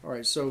 All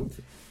right. So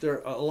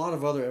there are a lot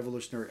of other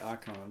evolutionary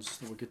icons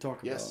that we could talk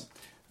Yes.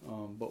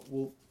 about. But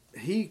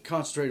he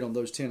concentrated on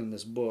those 10 in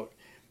this book.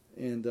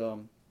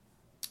 And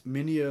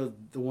many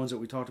of the ones that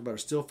we talked about are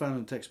still found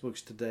in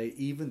textbooks today,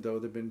 even though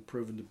they've been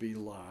proven to be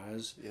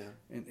lies. Yeah.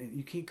 And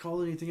you can't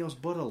call it anything else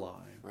but a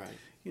lie. Right.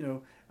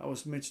 I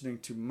was mentioning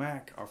to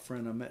Mac, our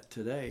friend I met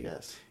today,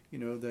 Yes.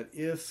 That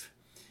if,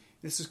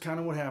 this is kind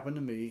of what happened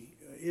to me,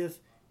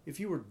 if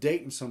you were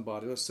dating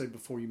somebody, let's say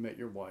before you met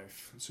your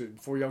wife, so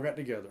before y'all got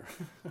together,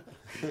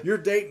 you're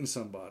dating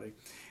somebody,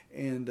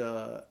 and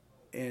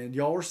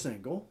y'all are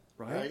single,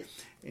 right?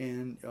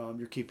 And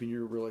you're keeping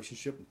your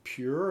relationship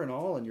pure and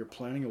all, and you're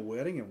planning a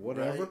wedding and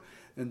whatever, Right.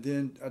 and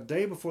then a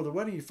day before the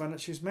wedding, you find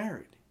out she's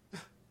married,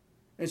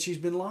 and she's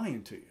been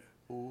lying to you.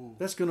 Ooh.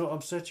 That's going to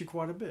upset you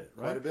quite a bit,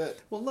 right? Quite a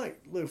bit. Well,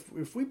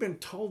 if we've been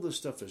told this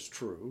stuff is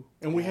true,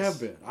 and we Yes.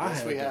 have been, I Yes,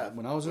 have we been. have.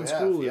 When I was in We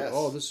school, have, yes.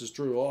 oh, this is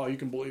true. Oh, you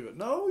can believe it.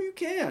 No, you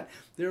can't.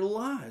 They're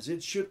lies.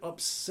 It should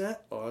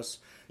upset us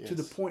to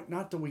the Yes. point,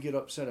 not that we get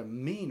upset and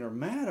mean or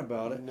mad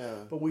about it,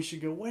 No. but we should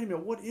go, wait a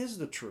minute, what is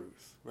the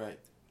truth? Right.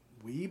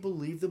 We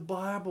believe the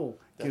Bible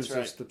That's gives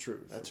right. us the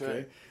truth. That's okay?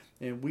 right.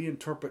 And we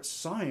interpret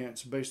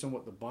science based on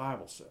what the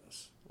Bible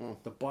says.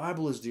 The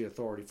Bible is the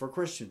authority for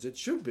Christians. It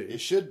should be.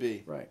 It should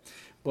be. Right.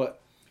 But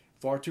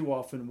far too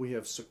often we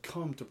have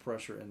succumbed to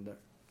pressure in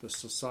the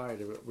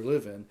society that we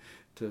live in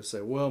to say,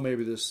 well,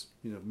 maybe this,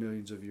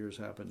 millions of years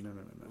happened. No.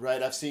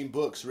 Right. I've seen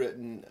books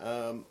written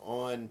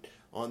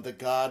on the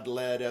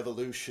God-led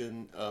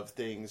evolution of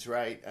things.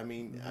 Right. I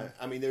mean,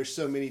 I mean, there's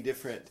so many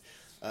different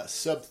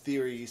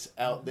sub-theories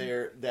out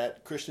there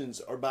that Christians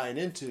are buying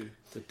into.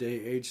 The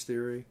day-age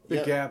theory, the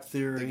Yep. gap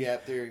theory. The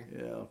gap theory.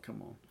 Yeah,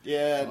 come on.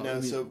 Yeah, I no.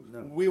 mean, So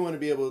no. we want to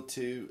be able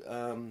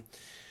to,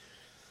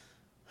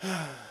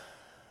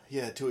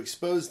 to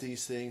expose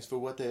these things for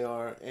what they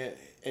are,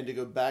 and to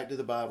go back to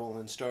the Bible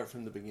and start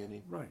from the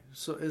beginning. Right.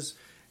 So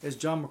as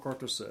John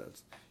MacArthur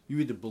says, you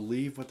either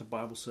believe what the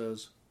Bible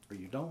says or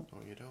you don't.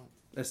 Or you don't.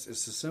 It's as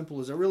simple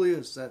as it really is.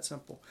 It's that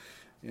simple.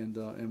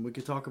 And we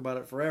could talk about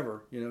it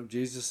forever.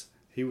 Jesus,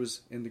 he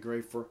was in the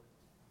grave for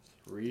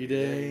 3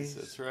 days.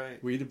 That's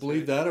right. We either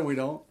believe that or we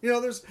don't.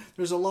 There's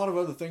a lot of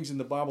other things in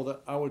the Bible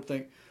that I would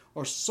think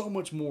are so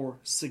much more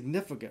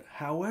significant.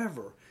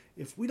 However,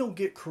 if we don't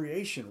get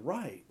creation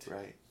right,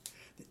 Right.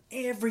 then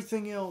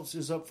everything else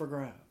is up for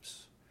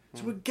grabs.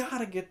 So we got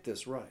to get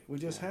this right. We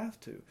just have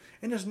to.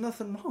 And there's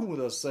nothing wrong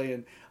with us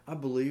saying, I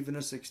believe in a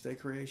 6-day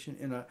creation,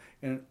 in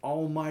an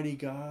almighty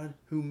God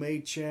who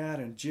made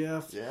Chad and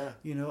Jeff,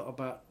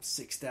 about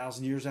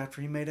 6,000 years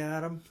after he made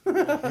Adam.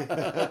 There's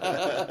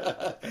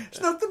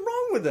nothing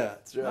wrong with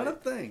that. It's not a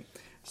thing.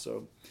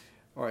 So,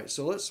 all right,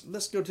 so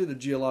let's go to the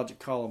geologic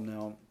column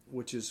now,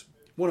 which is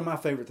one of my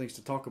favorite things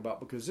to talk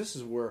about, because this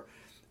is where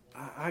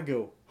I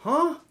go,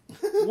 huh?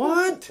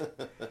 What?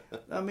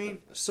 I mean,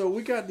 so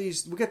we got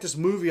this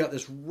movie out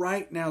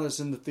right now that's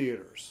in the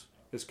theaters.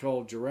 It's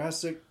called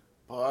Jurassic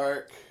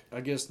Park. I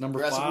guess number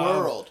Jurassic 5.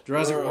 World.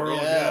 Jurassic World,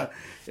 yeah.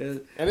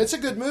 And it's a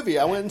good movie.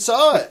 I went and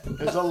saw it.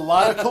 There's a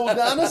lot of cool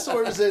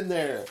dinosaurs in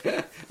there.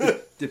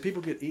 Did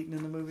people get eaten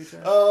in the movie,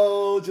 Chad?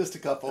 Oh, just a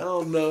couple.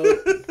 Oh, no.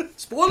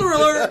 Spoiler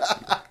alert!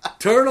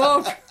 Turn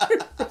off!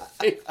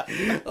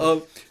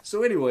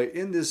 So anyway,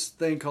 in this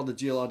thing called the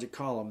geologic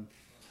column,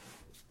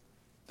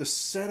 the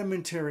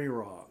sedimentary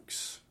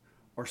rocks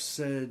are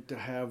said to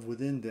have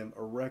within them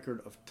a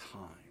record of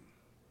time.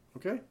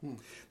 Okay?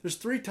 There's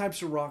 3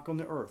 types of rock on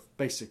the earth,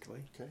 basically.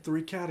 Okay.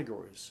 3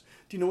 categories.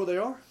 Do you know what they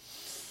are?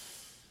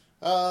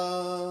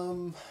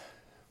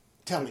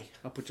 Tell me.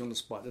 I'll put you on the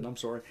spot, and I'm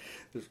sorry.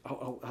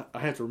 I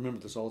have to remember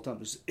this all the time.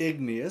 There's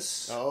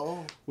igneous,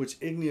 which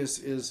igneous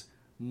is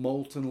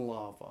molten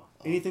lava.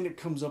 Anything that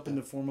comes up in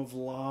the form of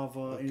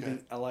lava,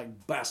 anything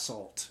like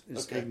basalt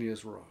is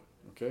igneous rock.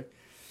 Okay?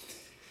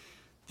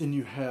 Then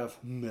you have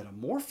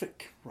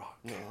metamorphic rock,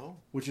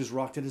 which is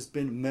rock that has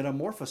been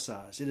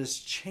metamorphosized. It has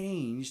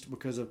changed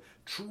because of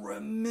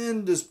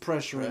tremendous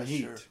pressure and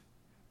heat.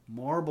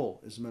 Marble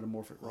is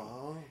metamorphic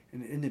rock,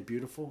 and isn't it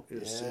beautiful?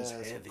 It's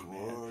heavy,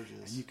 man.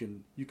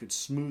 And you can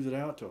smooth it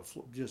out to a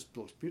floor. Just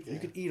looks beautiful. You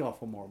could eat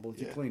off of marble if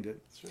you cleaned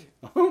it. That's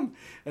right.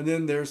 And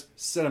then there's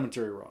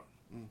sedimentary rock.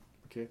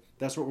 Okay,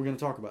 that's what we're going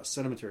to talk about.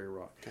 Sedimentary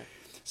rock. Okay.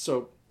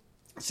 So,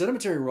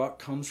 sedimentary rock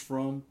comes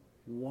from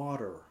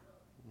water.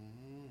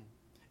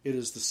 It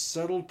is the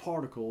settled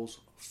particles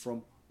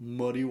from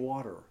muddy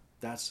water.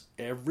 That's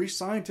every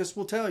scientist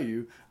will tell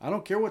you. I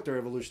don't care what their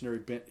evolutionary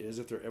bent is,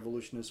 if they're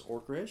evolutionists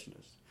or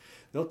creationists.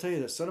 They'll tell you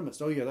that sediments,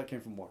 that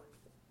came from water.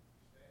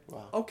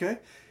 Wow. Okay.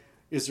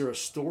 Is there a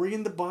story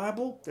in the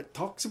Bible that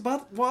talks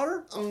about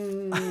water?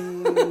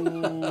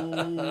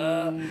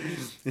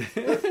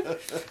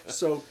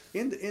 So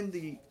in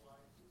the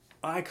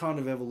icon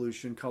of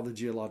evolution called the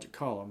geologic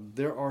column,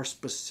 there are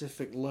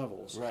specific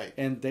levels. Right.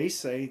 And they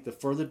say the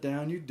further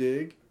down you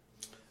dig,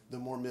 the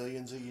more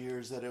millions of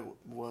years that it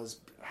was.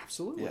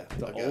 Absolutely. Yeah,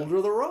 the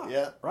older the rock.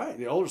 Yeah. Right.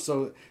 The older.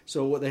 So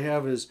what they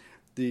have is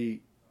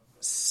the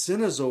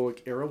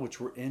Cenozoic era,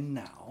 which we're in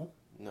now.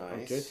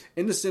 Nice. Okay.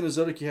 In the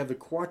Cenozoic, you have the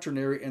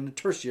Quaternary and the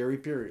Tertiary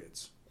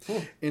periods.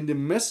 In the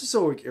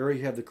Mesozoic era,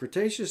 you have the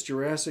Cretaceous,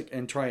 Jurassic,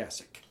 and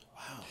Triassic.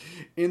 Wow.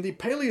 In the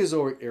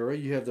Paleozoic era,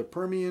 you have the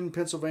Permian,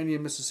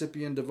 Pennsylvanian,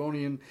 Mississippian,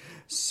 Devonian,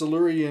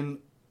 Silurian,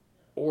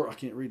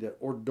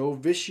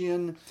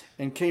 Ordovician,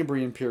 and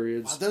Cambrian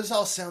periods. Wow, those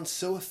all sound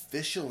so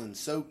official and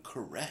so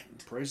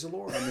correct. Praise the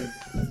Lord. I mean,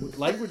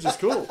 language is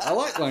cool. I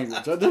like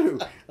language. I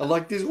do. I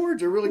like these words.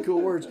 They're really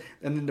cool words.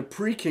 And then the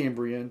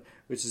Precambrian,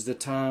 which is the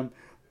time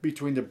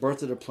between the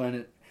birth of the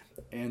planet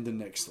and the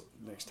next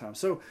time.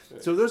 So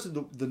those are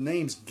the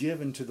names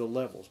given to the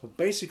levels. But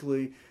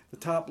basically, the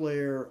top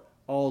layer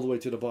all the way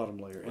to the bottom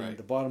layer. And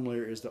the bottom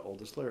layer is the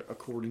oldest layer,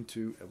 according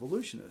to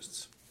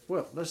evolutionists.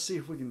 Well, let's see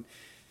if we can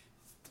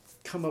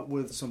come up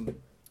with some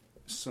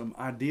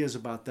ideas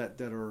about that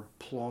are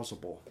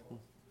plausible.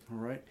 All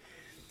right?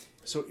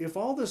 So if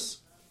all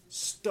this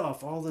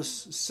stuff, all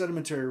this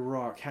sedimentary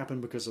rock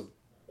happened because of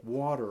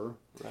water,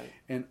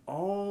 and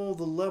all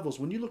the levels,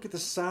 when you look at the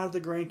side of the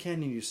Grand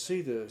Canyon, you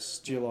see this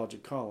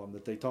geologic column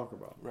that they talk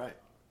about. Right.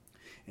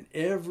 And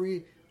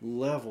every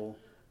level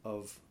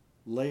of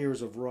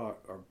layers of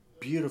rock are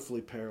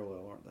beautifully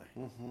parallel, aren't they?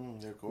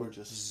 They're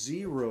gorgeous. With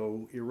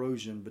zero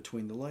erosion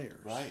between the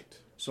layers. Right.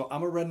 So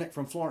I'm a redneck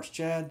from Florence,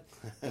 Chad.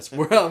 That's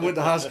where I went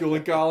to high school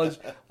and college.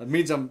 That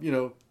means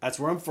that's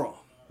where I'm from.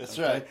 That's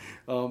right.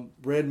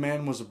 Red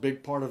man was a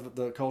big part of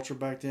the culture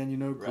back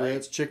then,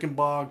 grits, chicken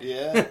bog.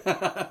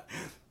 Yeah.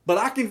 But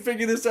I can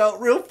figure this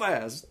out real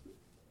fast.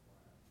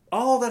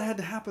 All that had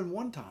to happen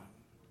one time.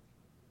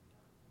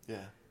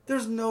 Yeah.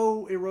 There's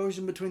no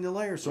erosion between the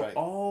layers. So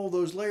all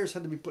those layers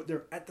had to be put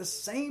there at the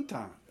same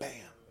time. Bam.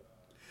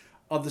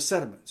 Of the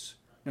sediments.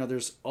 Now,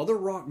 there's other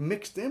rock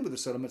mixed in with the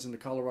sediments in the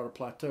Colorado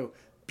Plateau.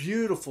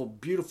 Beautiful,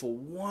 beautiful,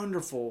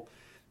 wonderful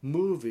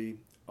movie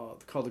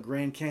called The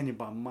Grand Canyon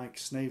by Mike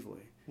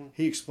Snavely.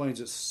 He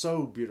explains it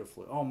so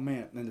beautifully. Oh,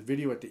 man. And the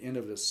video at the end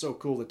of it is so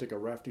cool. They take a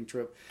rafting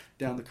trip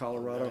down the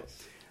Colorado.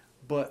 Nice.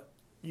 But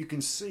you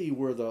can see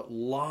where the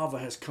lava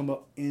has come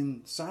up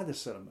inside the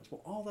sediments.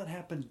 Well, all that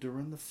happened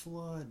during the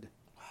flood.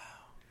 Wow.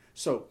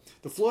 So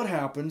the flood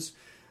happens.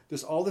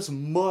 There's all this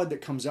mud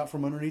that comes out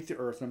from underneath the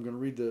earth. And I'm going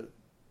to read the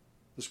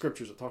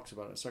scriptures that talks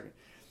about it in a second.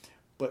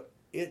 But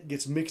it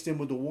gets mixed in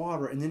with the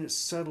water, and then it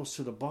settles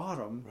to the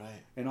bottom.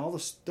 Right. And all the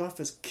stuff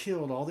is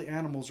killed. All the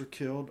animals are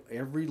killed.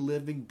 Every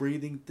living,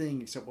 breathing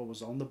thing except what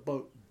was on the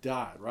boat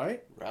died,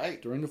 right?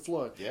 Right. During the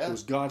flood. Yeah. It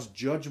was God's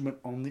judgment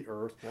on the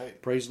earth. Right.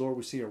 Praise the Lord,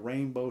 we see a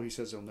rainbow. He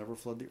says it'll never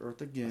flood the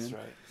earth again. That's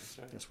right. That's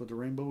right. That's what the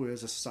rainbow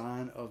is, a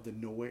sign of the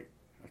Noahic,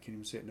 I can't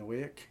even say it,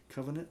 Noahic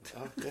covenant.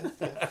 Oh,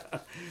 yeah.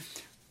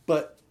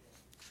 But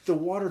the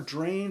water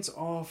drains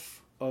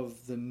off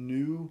of the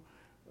new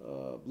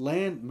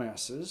land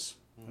masses,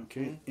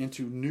 okay,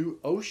 into new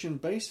ocean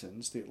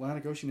basins. The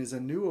Atlantic Ocean is a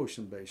new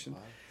ocean basin. Wow.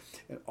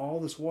 And all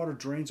this water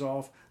drains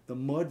off. The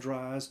mud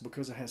dries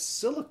because it has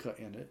silica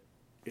in it.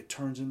 It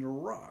turns into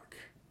rock.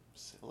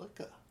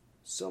 Silica.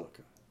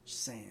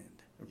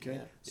 Sand. Okay? Yeah,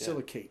 yeah.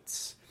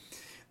 Silicates.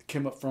 It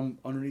came up from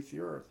underneath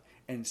the earth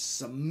and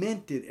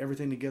cemented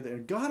everything together.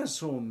 And God is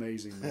so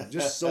amazing, man.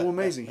 Just so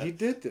amazing. He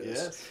did this.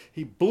 Yes.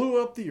 He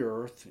blew up the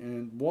earth.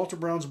 And Walter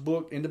Brown's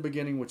book, In the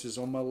Beginning, which is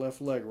on my left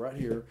leg right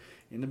here,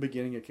 In the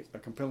Beginning, a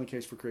compelling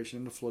case for creation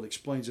in the flood,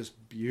 explains this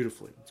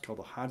beautifully. It's called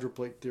the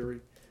hydroplate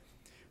theory.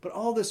 But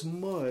all this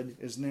mud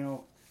is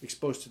now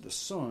exposed to the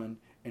sun,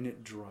 and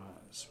it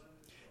dries.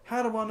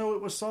 How do I know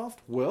it was soft?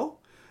 Well,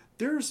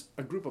 there's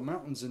a group of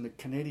mountains in the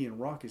Canadian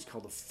Rockies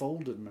called the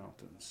Folded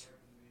Mountains.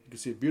 You can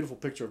see a beautiful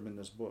picture of them in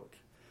this book.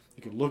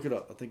 You can look it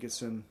up. I think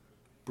it's in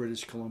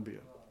British Columbia.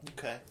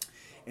 Okay.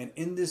 And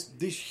in these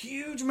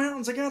huge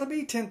mountains, they got to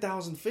be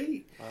 10,000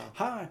 feet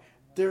high.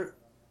 The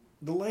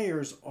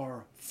layers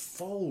are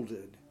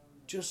folded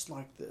just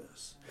like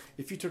this.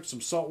 If you took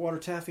some saltwater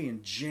taffy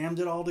and jammed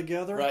it all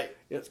together, Right.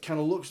 it kind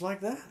of looks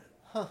like that.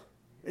 Huh.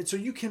 And so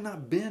you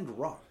cannot bend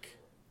rock.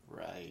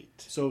 Right.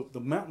 So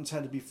the mountains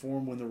had to be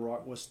formed when the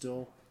rock was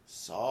still,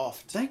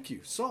 Soft. thank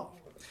you,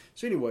 soft.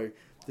 So anyway,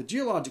 the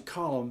geologic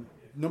column,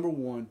 number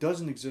one,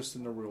 doesn't exist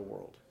in the real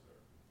world.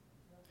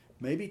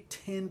 Maybe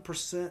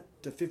 10%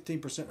 to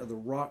 15% of the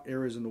rock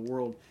areas in the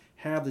world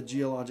have the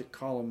geologic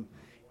column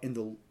in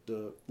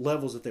the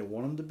levels that they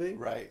want them to be.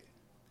 Right.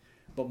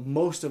 But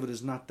most of it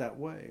is not that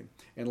way.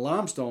 And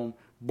limestone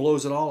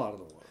blows it all out of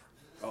the water.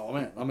 Oh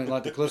man! I mean,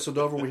 like the Cliffs of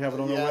Dover, we have it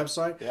on Yeah, our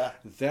website. yeah.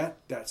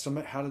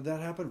 How did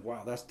that happen?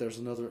 Wow,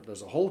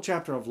 there's a whole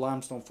chapter of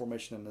limestone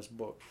formation in this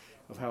book,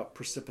 of how it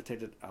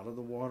precipitated out of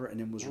the water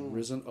and then was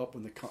risen up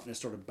when the continents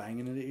started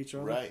banging into each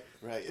other. Right.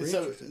 Right. Very So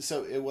interesting.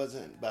 so it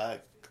wasn't by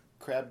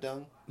crab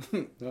dung.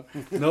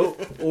 No,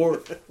 or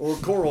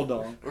coral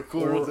dung, Or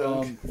coral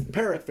dung.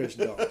 Parrotfish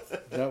dung.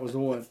 That was the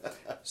one.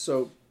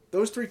 So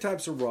those three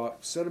types of rock: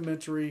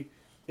 sedimentary,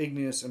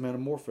 igneous, and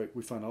metamorphic,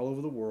 we find all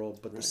over the world.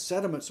 But the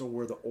sediments are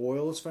where the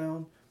oil is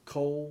found: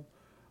 coal,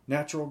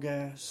 natural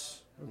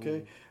gas.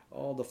 Okay,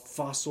 all the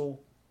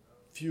fossil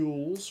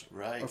fuels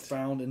Right. are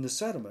found in the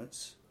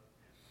sediments,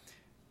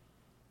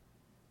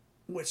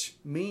 which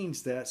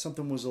means that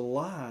something was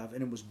alive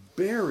and it was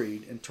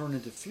buried and turned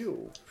into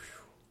fuel.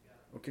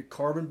 Okay,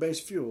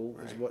 carbon-based fuel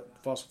is Right.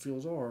 what fossil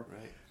fuels are.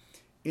 Right.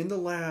 In the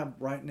lab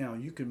right now,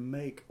 you can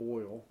make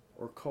oil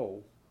or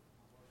coal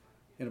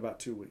in about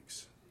 2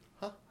 weeks.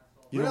 Huh.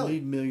 You don't Really?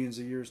 need millions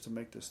of years to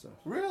make this stuff.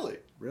 Really?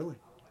 Really.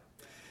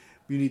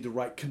 You need the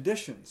right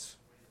conditions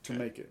to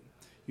make it.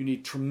 You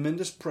need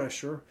tremendous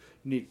pressure.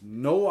 You need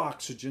no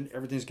oxygen.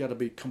 Everything's got to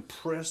be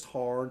compressed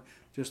hard,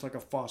 just like a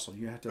fossil.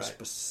 You have to have Right.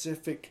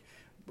 specific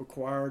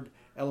required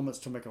elements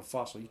to make a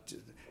fossil.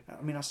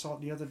 I saw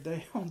it the other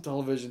day on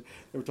television.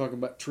 They were talking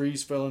about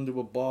trees fell into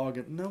a bog.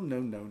 And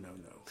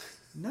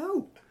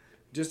no.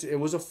 Just it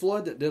was a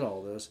flood that did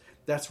all this.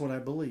 That's what I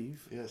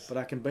believe. Yes. But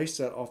I can base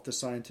that off the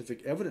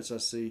scientific evidence I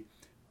see,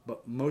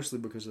 but mostly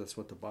because that's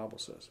what the Bible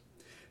says.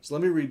 So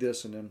let me read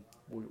this, and then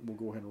we'll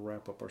go ahead and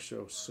wrap up our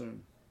show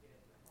soon.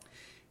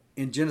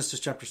 In Genesis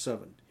chapter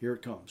 7, here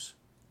it comes.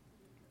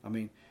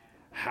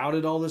 How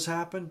did all this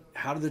happen?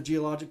 How did the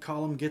geologic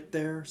column get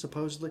there,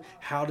 supposedly?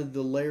 How did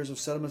the layers of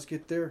sediments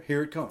get there?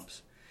 Here it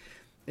comes.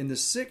 In the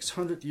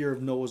 600th year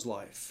of Noah's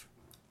life,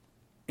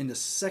 in the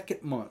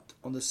second month,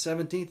 on the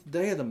 17th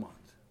day of the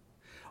month,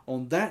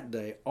 on that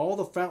day, all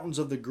the fountains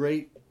of the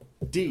great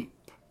deep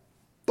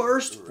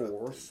burst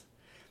forth,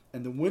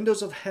 and the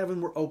windows of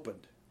heaven were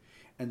opened,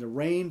 and the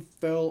rain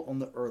fell on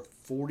the earth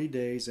 40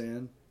 days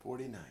and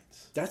 40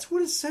 nights. That's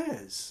what it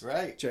says.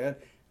 Right. Chad.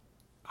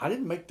 I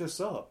didn't make this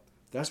up.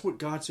 That's what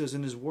God says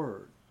in His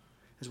Word.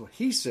 That's what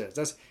He says.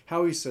 That's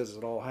how He says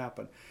it all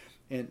happened.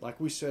 And like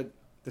we said,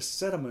 the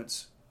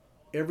sediments,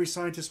 every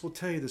scientist will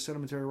tell you the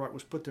sedimentary rock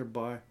was put there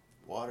by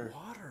Water.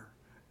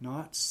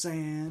 Not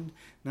sand,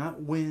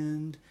 not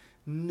wind.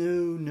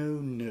 No.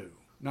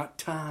 Not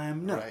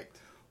time. No. Right.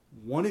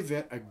 One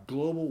event, a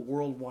global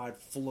worldwide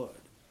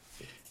flood.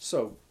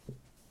 So,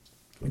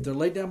 if they're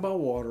laid down by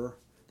water,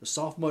 the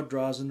soft mud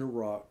dries into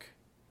rock,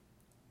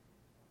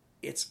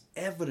 it's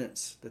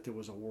evidence that there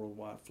was a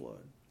worldwide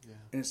flood. Yeah.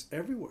 And it's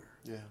everywhere.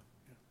 Yeah.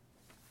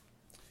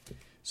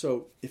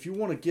 So if you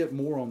want to get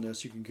more on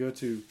this, you can go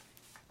to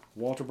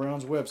Walter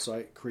Brown's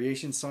website,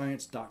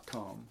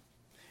 creationscience.com,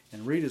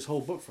 and read his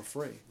whole book for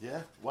free.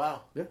 Yeah.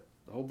 Wow. Yeah,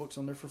 the whole book's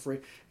on there for free.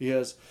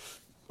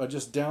 I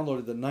just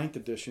downloaded the 9th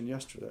edition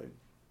yesterday,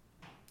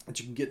 that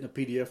you can get in a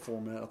PDF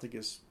format. I think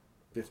it's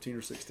 $15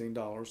 or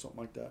 $16, something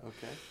like that.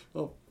 Okay.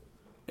 Oh,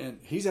 and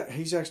he's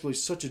actually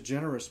such a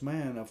generous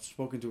man. I've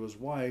spoken to his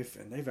wife,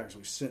 and they've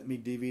actually sent me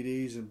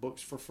DVDs and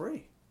books for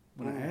free.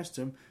 When I asked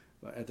him,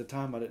 at the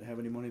time I didn't have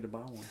any money to buy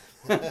one.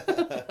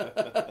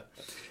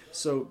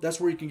 So that's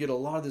where you can get a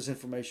lot of this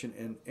information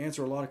and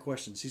answer a lot of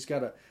questions. He's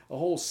got a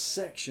whole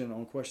section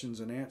on questions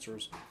and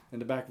answers in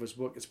the back of his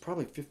book. It's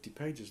probably 50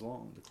 pages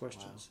long, the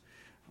questions,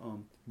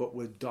 but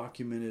with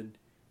documented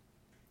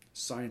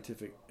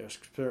scientific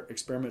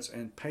experiments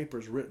and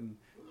papers written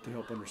to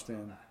help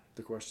understand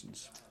the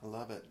questions. I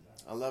love it.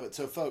 I love it.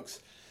 So, folks,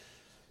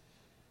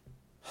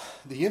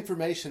 the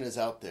information is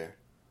out there,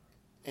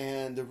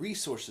 and the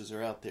resources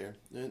are out there,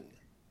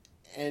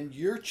 and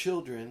your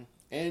children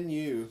and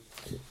you,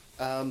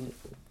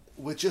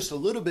 with just a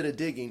little bit of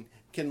digging,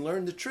 can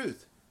learn the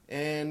truth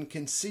and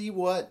can see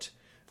what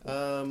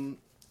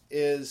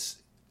is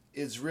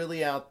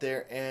really out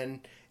there, and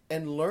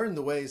learn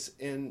the ways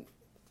in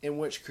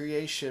which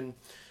creation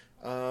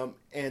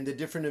and the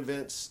different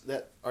events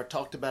that are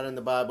talked about in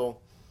the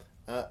Bible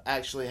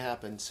actually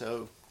happen.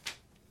 So,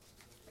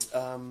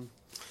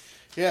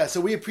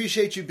 so we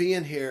appreciate you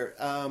being here.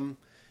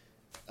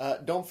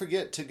 Don't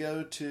forget to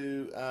go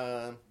to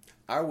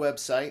our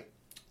website,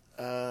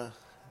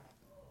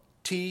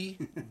 tdhba.com.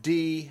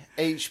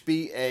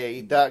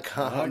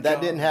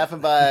 That didn't happen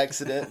by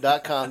accident.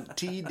 .com,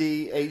 tdhba.com,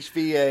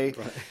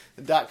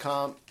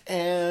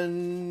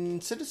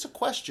 and send us a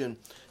question.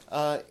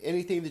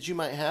 Anything that you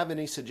might have,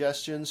 any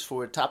suggestions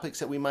for topics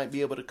that we might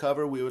be able to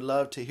cover, we would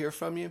love to hear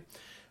from you.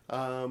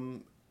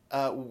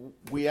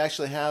 We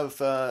actually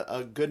have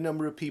a good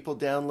number of people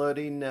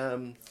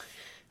downloading.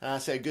 I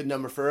say a good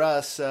number for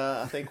us.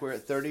 I think we're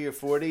at 30 or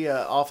 40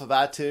 off of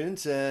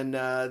iTunes, and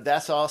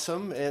that's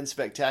awesome and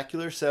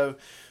spectacular. So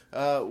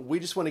we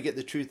just want to get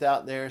the truth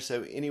out there.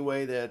 So any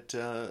way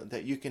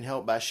that you can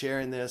help by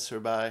sharing this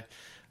or by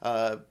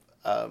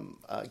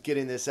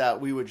getting this out,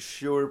 we would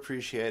sure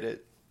appreciate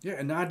it. Yeah,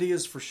 and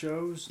ideas for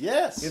shows.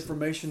 Yes.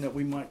 Information that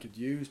we could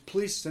use.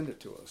 Please send it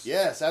to us.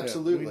 Yes,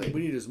 absolutely. Yeah,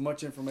 we need as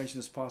much information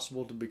as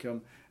possible to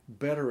become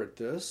better at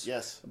this.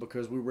 Yes.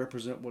 Because we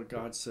represent what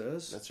God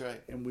says. That's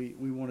right. And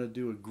we want to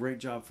do a great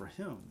job for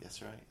Him.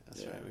 That's right.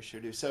 That's right. We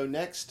sure do. So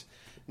next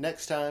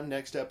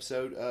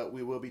episode,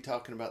 we will be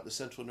talking about the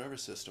central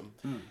nervous system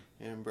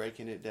and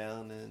breaking it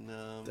down. And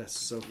that's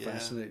so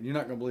fascinating. You're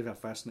not going to believe how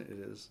fascinating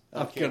it is.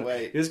 I can't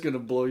wait. It's going to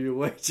blow you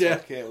away,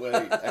 Jeff. I can't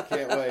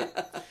wait.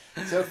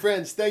 So,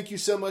 friends, thank you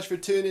so much for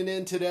tuning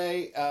in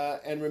today.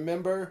 And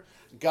remember,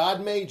 God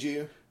made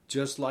you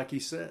just like He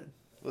said.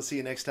 We'll see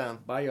you next time.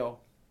 Bye, y'all.